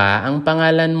 Juan ba ang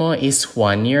pangalan mo? Is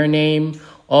Juan your name?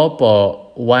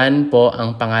 Opo, Juan po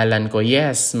ang pangalan ko.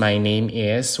 Yes, my name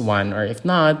is Juan. Or if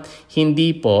not,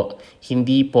 hindi po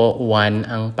Juan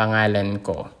ang pangalan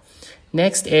ko.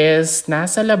 Next is,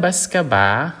 nasa labas ka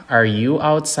ba? Are you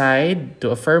outside?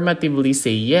 To affirmatively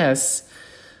say yes,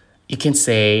 you can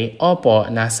say, opo,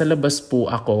 nasa labas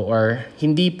po ako. Or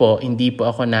hindi po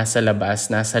ako nasa labas,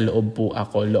 nasa loob po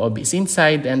ako. Loob is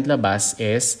inside and labas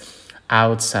is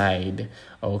outside.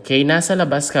 Okay, nasa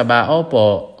labas ka ba?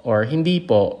 Opo, or hindi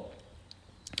po.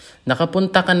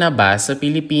 Nakapunta ka na ba sa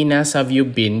Pilipinas? Have you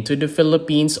been to the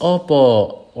Philippines?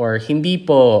 Opo, or hindi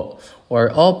po. Or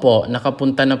opo,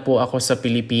 nakapunta na po ako sa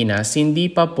Pilipinas.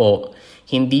 Hindi pa po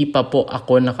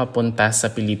ako nakapunta sa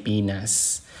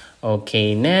Pilipinas.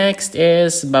 Okay, next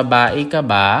is, babae ka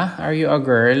ba? Are you a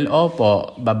girl?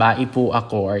 Opo, babae po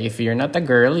ako. Or if you're not a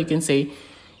girl, you can say,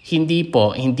 hindi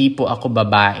po ako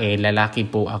babae, lalaki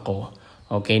po ako.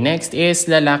 Okay, next is,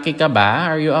 lalaki ka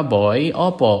ba? Are you a boy?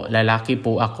 Opo, lalaki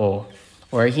po ako.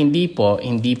 Or hindi po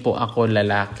ako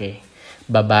lalaki,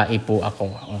 babae po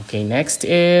ako. Okay, next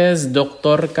is,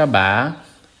 doktor ka ba?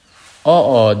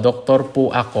 Oo, doktor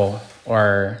po ako.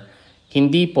 Or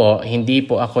hindi po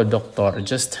ako doktor.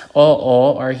 Just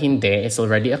oo or hindi is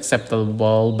already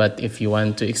acceptable. But if you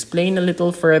want to explain a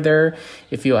little further,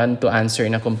 if you want to answer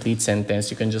in a complete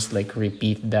sentence, you can just like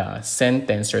repeat the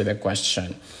sentence or the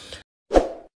question.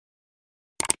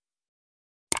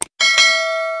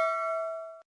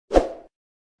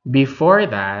 Before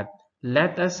that,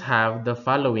 let us have the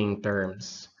following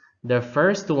terms. The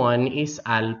first one is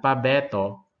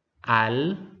alpabeto.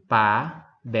 Alpabeto.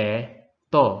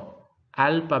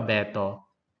 Alpabeto.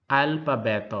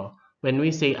 Alpabeto. When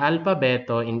we say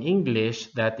alpabeto in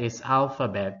English, that is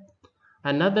alphabet.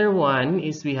 Another one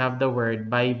is we have the word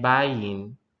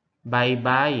baybayin.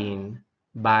 Baybayin.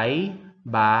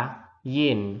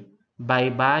 Baybayin.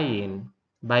 Baybayin.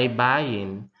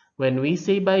 Baybayin. When we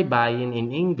say baybayin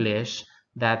in English,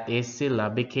 that is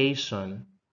syllabication.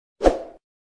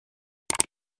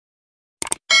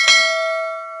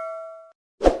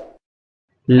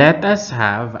 Let us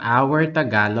have our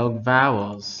Tagalog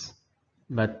vowels.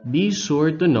 But be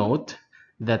sure to note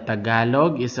that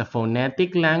Tagalog is a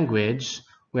phonetic language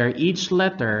where each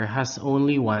letter has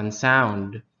only one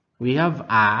sound. We have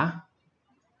a,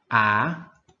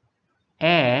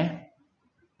 e,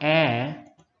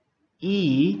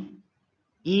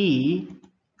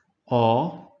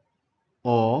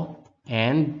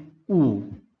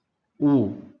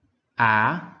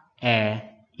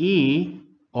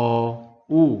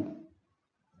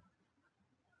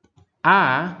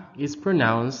 A is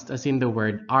pronounced as in the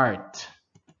word art.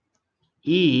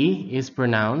 E is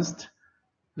pronounced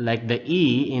like the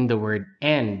E in the word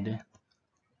end.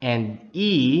 And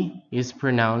E is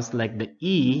pronounced like the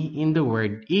E in the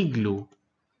word igloo,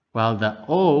 while the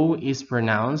O is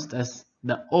pronounced as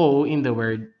the O in the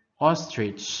word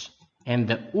ostrich, and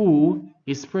the U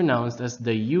is pronounced as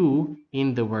the U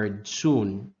in the word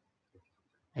soon.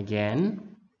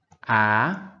 Again,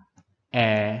 A,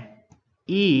 E,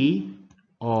 I,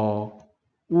 O,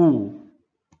 U.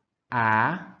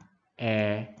 A,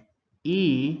 E,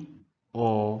 I,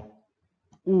 O,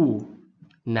 U.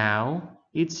 Now,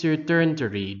 it's your turn to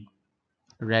read.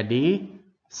 Ready?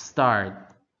 Start.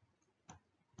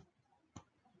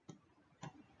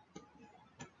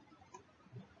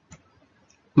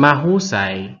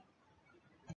 Mahusay.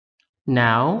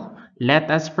 Now,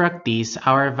 let us practice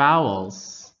our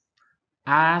vowels.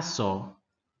 Aso,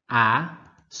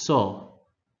 a-so,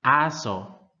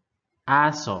 aso,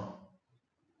 aso,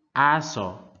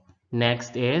 aso.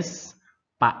 Next is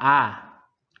paa,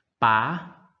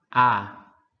 pa-a,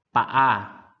 paa,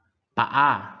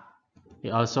 paa.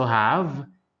 We also have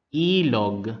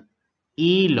ilog,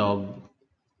 ilog,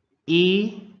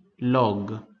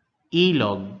 ilog,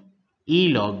 ilog,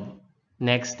 ilog.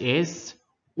 Next is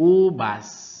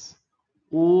ubas,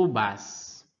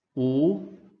 ubas,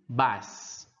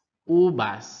 ubas,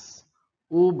 ubas,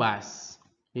 ubas.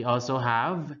 We also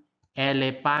have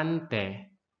elepante,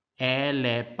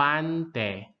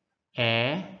 elepante,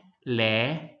 elepante,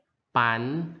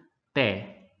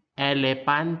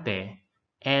 elepante,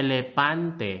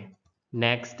 elepante.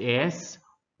 Next is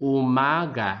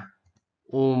umaga,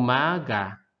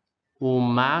 umaga,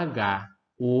 umaga,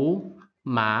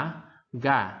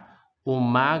 umaga,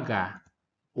 umaga,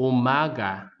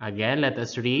 umaga. Again, let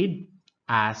us read.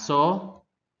 Aso,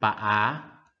 paa,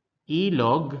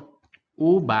 ilog,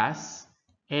 ubas,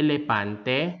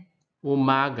 elepante,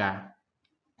 umaga.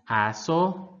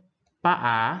 Aso,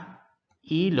 paa,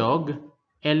 ilog,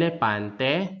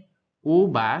 elepante,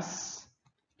 ubas,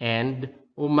 and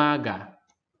umaga.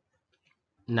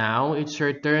 Now it's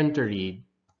your turn to read.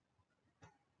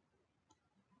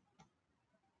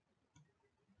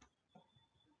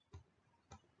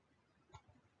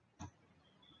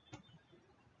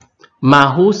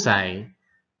 Mahusay.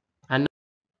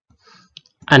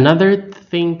 Another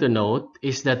thing to note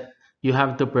is that you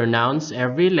have to pronounce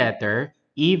every letter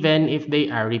even if they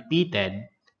are repeated,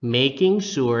 making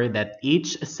sure that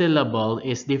each syllable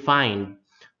is defined.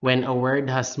 When a word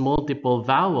has multiple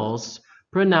vowels,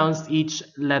 pronounce each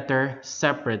letter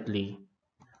separately.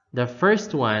 The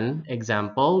first one,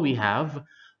 example, we have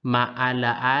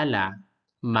maalaala,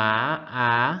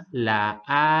 maalaala,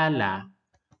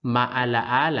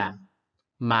 maalaala,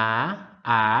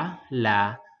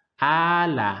 maalaala,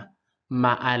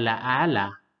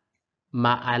 maalaala,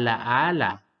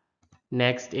 maalaala.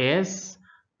 Next is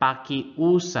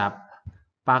pakiusap,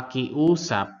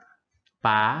 pakiusap,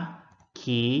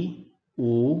 pakiusap,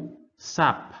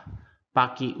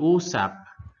 pakiusap,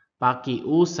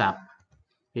 pakiusap.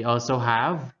 We also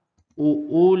have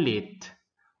uulit,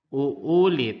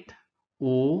 uulit,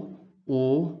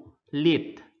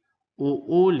 uulit,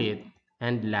 uulit.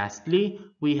 And lastly,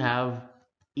 we have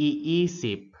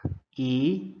iisip,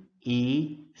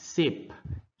 iisip,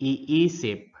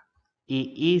 iisip,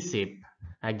 iisip.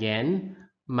 Again,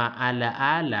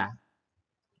 maalaala,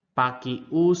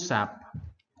 pakiusap,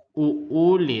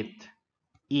 uulit,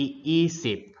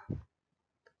 iisip.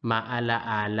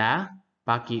 Maalaala,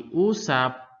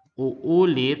 pakiusap,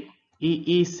 uulit,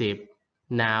 iisip.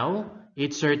 Now,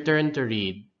 it's your turn to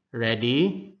read.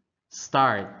 Ready?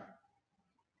 Start.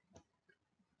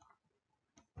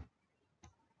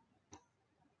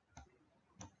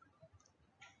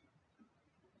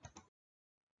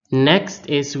 Next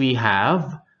is we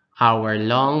have our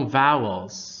long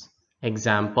vowels.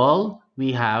 Example,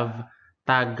 we have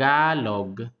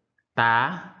Tagalog,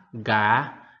 Tagalog,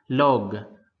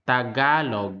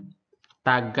 Tagalog,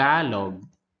 Tagalog,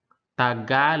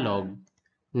 Tagalog.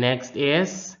 Next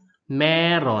is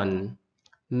meron,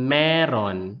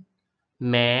 meron,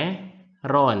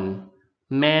 meron,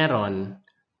 meron,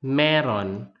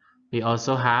 meron. We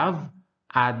also have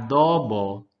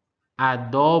adobo,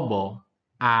 adobo,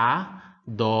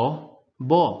 adobo,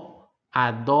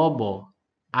 adobo,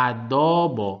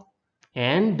 adobo.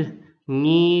 And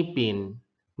ngipin,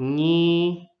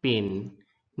 ngipin,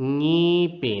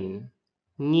 ngipin,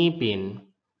 ngipin.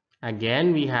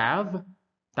 Again, we have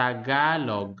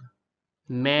Tagalog,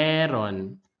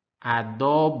 meron,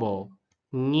 adobo,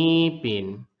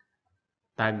 ngipin.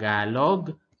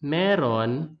 Tagalog,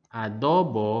 meron,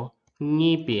 adobo,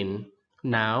 ngipin.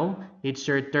 Now, it's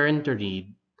your turn to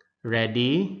read.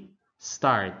 Ready?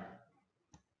 Start.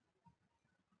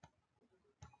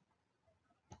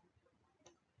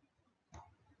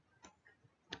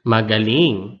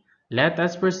 Magaling. Let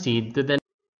us proceed to the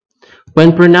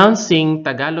When pronouncing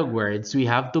Tagalog words, we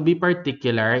have to be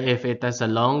particular if it has a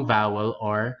long vowel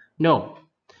or no,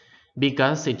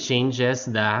 because it changes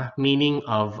the meaning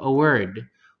of a word.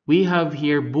 We have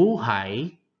here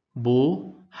buhay,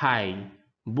 buhay,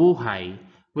 buhay.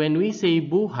 When we say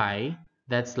buhay,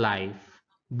 that's life,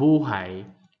 buhay.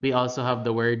 We also have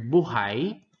the word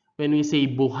buhay. When we say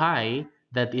buhay,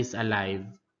 that is alive,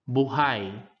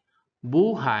 buhay,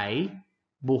 buhay,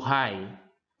 buhay.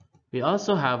 We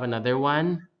also have another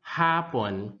one,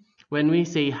 hapon. When we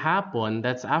say hapon,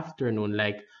 that's afternoon,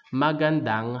 like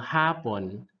magandang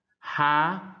hapon.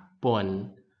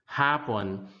 Hapon.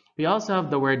 Hapon. We also have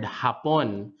the word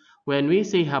hapon. When we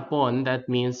say hapon,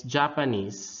 that means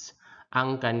Japanese.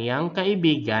 Ang kaniyang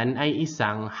kaibigan ay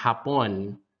isang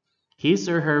hapon.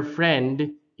 His or her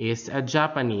friend is a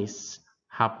Japanese.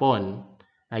 Hapon.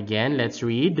 Again, let's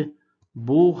read.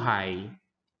 Buhay.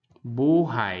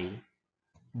 Buhay.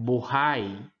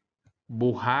 Buhay,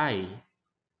 buhay.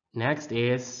 Next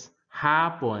is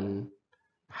hapon,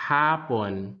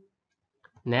 hapon.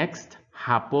 Next,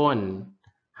 hapon,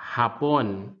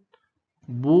 hapon.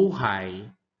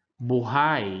 Buhay,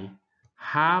 buhay.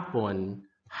 Hapon,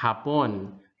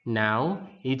 hapon. Now,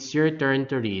 it's your turn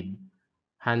to read.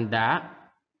 Handa,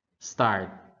 start.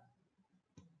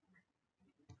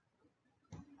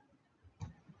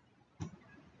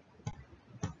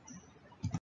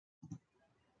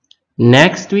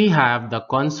 Next, we have the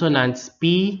consonants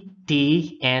P,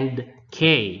 T, and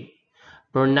K.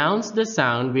 Pronounce the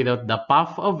sound without the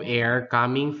puff of air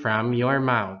coming from your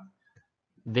mouth.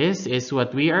 This is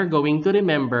what we are going to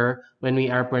remember when we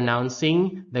are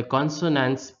pronouncing the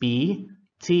consonants P,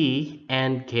 T,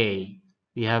 and K.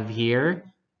 We have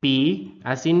here P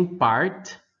as in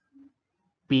part,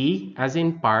 P as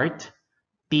in part,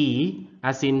 T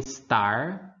as in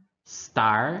star,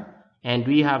 star, and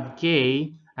we have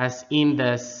K as in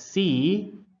the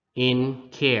C in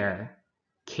care,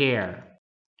 care.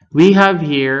 We have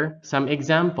here some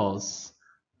examples.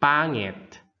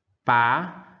 Pangit,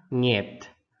 pangit,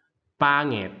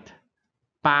 pangit,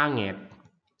 pangit.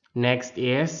 Next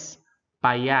is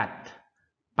payat,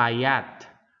 payat,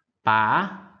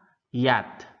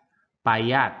 payat,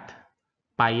 payat,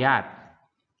 payat.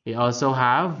 We also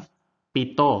have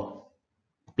pito,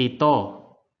 pito,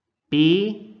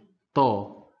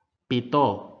 pito, pito,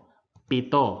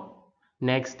 pito.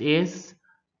 Next is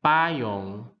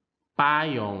payong,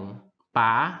 payong,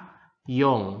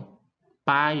 payong,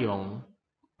 payong,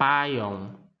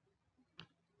 payong.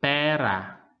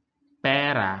 Pera,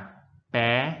 pera,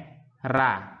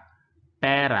 pera,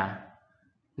 pera.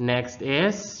 Next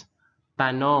is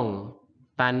tanong,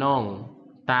 tanong,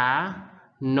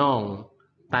 tanong,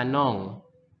 tanong,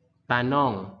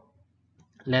 tanong.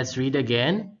 Let's read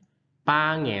again.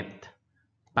 Pangit,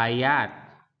 payat,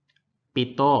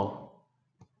 pito,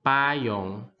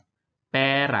 payong,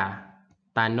 pera,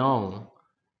 tanong.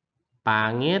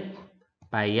 Pangit,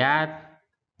 payat,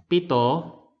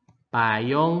 pito,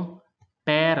 payong,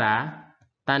 pera,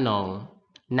 tanong.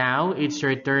 Now it's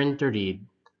your turn to read.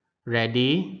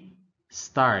 Ready?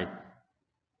 Start.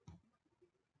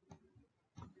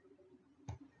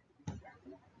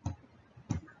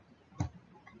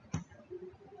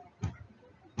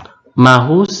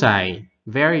 Mahusay.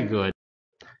 Very good.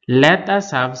 Let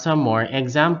us have some more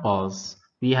examples.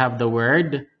 We have the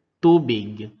word too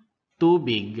big, too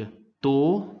big,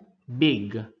 too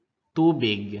big, too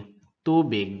big, too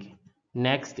big.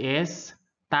 Next is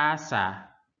tasa,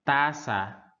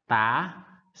 tasa,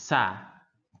 tasa,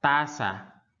 tasa.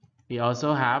 We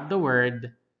also have the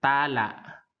word tala,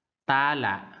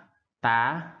 tala,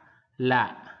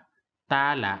 tala,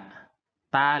 tala,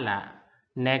 tala.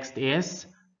 Next is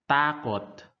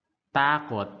takot,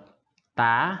 takot,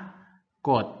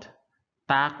 takot,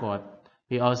 takot.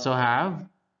 We also have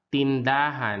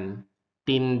tindahan,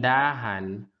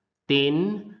 tindahan,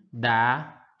 tindahan,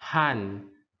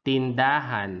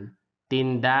 tindahan,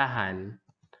 tindahan.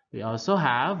 We also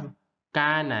have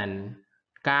kanan,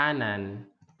 kanan,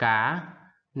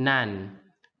 kanan,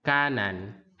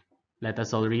 kanan. Let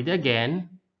us all read again.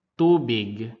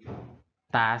 Tubig,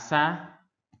 tasa,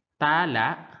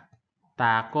 tala,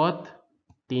 takot,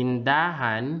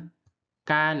 tindahan,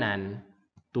 kanan.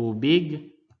 Tubig,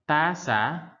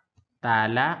 tasa,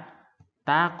 tala,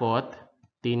 takot,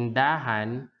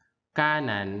 tindahan,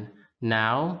 kanan.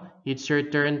 Now, it's your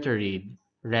turn to read.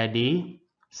 Ready?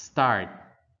 Start.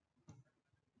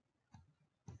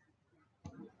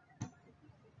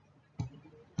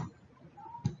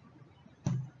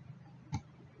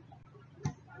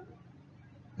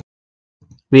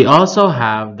 We also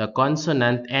have the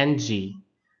consonant NG.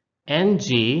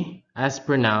 NG as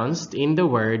pronounced in the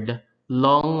word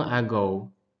long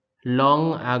ago.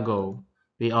 Long ago.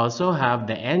 We also have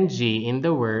the NG in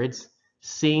the words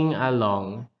sing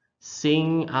along.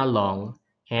 Sing along.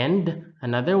 And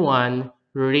another one,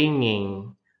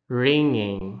 ringing.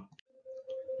 Ringing.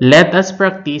 Let us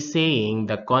practice saying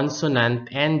the consonant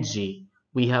NG.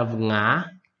 We have nga,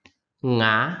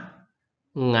 nga,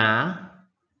 nga,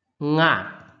 nga,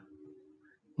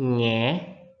 nge,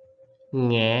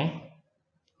 nge,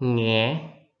 nge,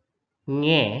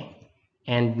 nge,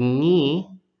 and ni,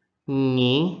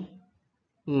 ni,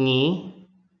 ni,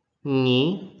 ni.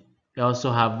 We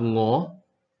also have ngo,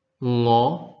 ngo,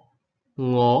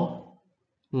 ngo,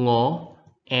 ngo,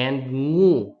 and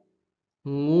ngu,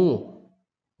 ngu,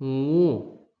 ngu,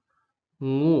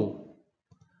 ngu.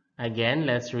 Again,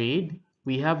 let's read.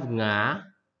 We have nga,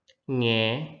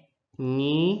 nge,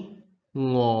 ni,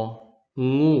 ngo,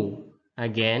 ngu.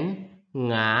 Again,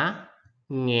 nga,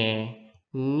 nge,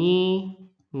 ni,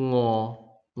 ngo,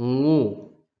 ngu.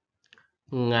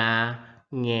 Nga,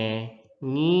 nge,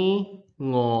 ni,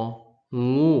 ngo,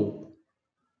 ngu.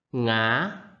 Nga,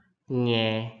 nge,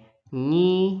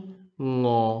 ni,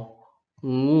 ngo,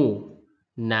 ngu.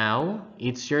 Now,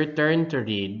 it's your turn to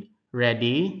read.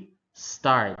 Ready?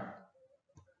 Start.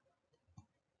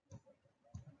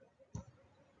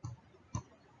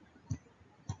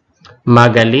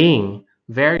 Magaling.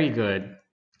 Very good.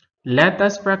 Let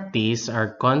us practice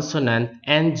our consonant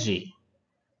NG.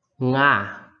 Nga,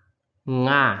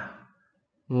 nga,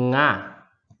 nga.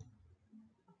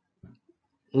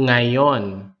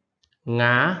 Ngayon,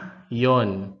 ngayon,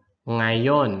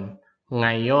 ngayon,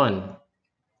 ngayon.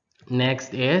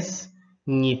 Next is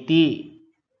ngiti,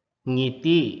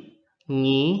 ngiti,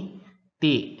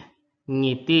 ngiti,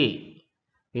 ngiti.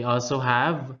 We also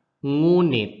have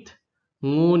ngunit,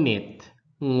 ngunit,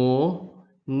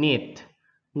 ngunit,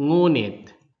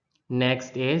 ngunit.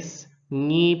 Next is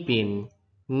ngipin,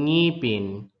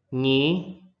 ngipin,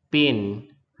 ngipin,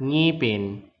 ngipin.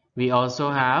 We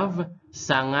also have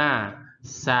sanga,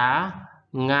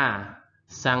 sanga,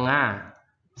 sanga,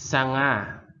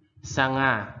 sanga,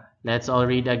 sanga. Let's all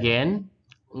read again.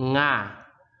 Nga,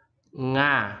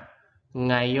 nga,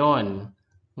 ngayon,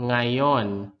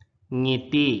 ngayon,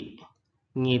 ngiti,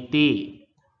 ngiti,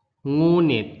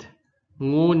 ngunit,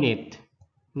 ngunit,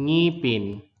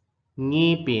 ngipin,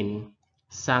 ngipin,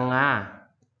 sanga,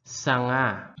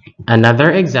 sanga.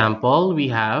 Another example,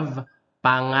 we have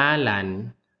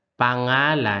pangalan,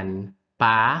 pangalan,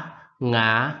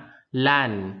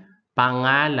 pangalan,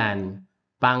 pangalan,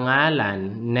 pangalan.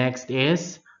 Next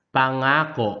is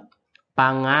pangako,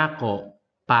 pangako,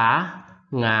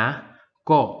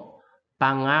 pangako,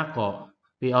 pangako.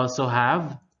 We also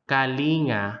have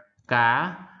kalinga,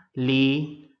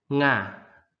 kalinga,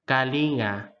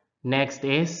 kalinga. Next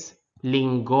is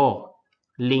linggo,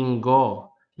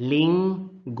 linggo,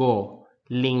 linggo,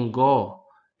 linggo,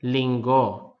 linggo.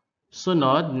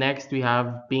 Sunod, next we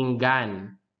have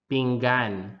pinggan,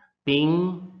 pinggan,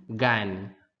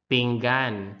 pinggan,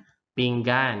 pinggan,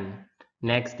 pinggan.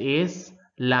 Next is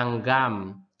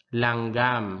langgam,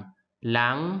 langgam,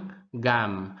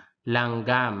 langgam,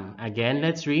 langgam. Again,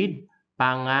 let's read.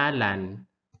 Pangalan,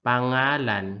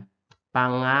 pangalan,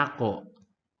 pangako,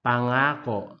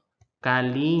 pangako,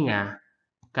 kalinga,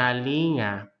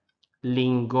 kalinga,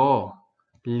 linggo,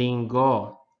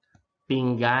 linggo,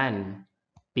 pinggan,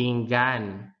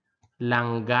 pinggan,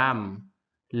 langgam,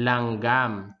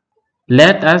 langgam.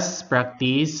 Let us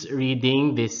practice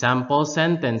reading the sample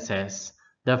sentences.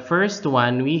 The first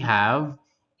one we have,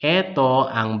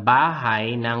 eto ang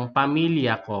bahay ng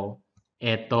pamilya ko.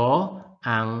 Eto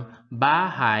ang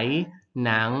bahay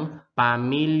ng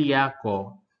pamilya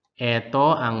ko.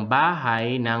 Eto ang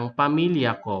bahay ng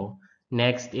pamilya ko.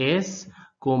 Next is,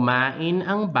 kumain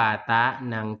ang bata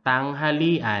ng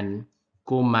tanghalian.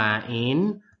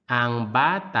 Kumain ang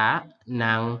bata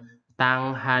ng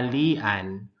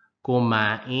tanghalian.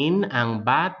 Kumain ang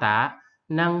bata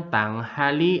ng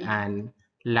tanghalian.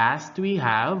 Last we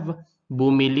have,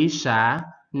 bumili siya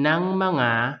ng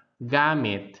mga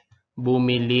gamit.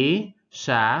 Bumili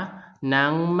siya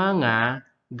ng mga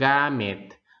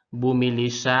gamit. Bumili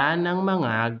siya ng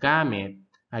mga gamit.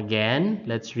 Again,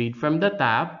 let's read from the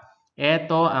top.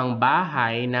 Ito ang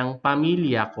bahay ng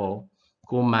pamilya ko.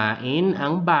 Kumain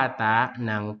ang bata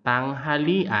ng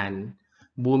tanghalian.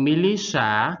 Bumili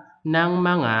siya ng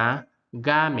mga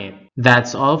gamit.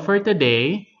 That's all for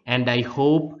today, and I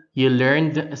hope you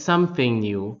learned something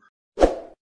new.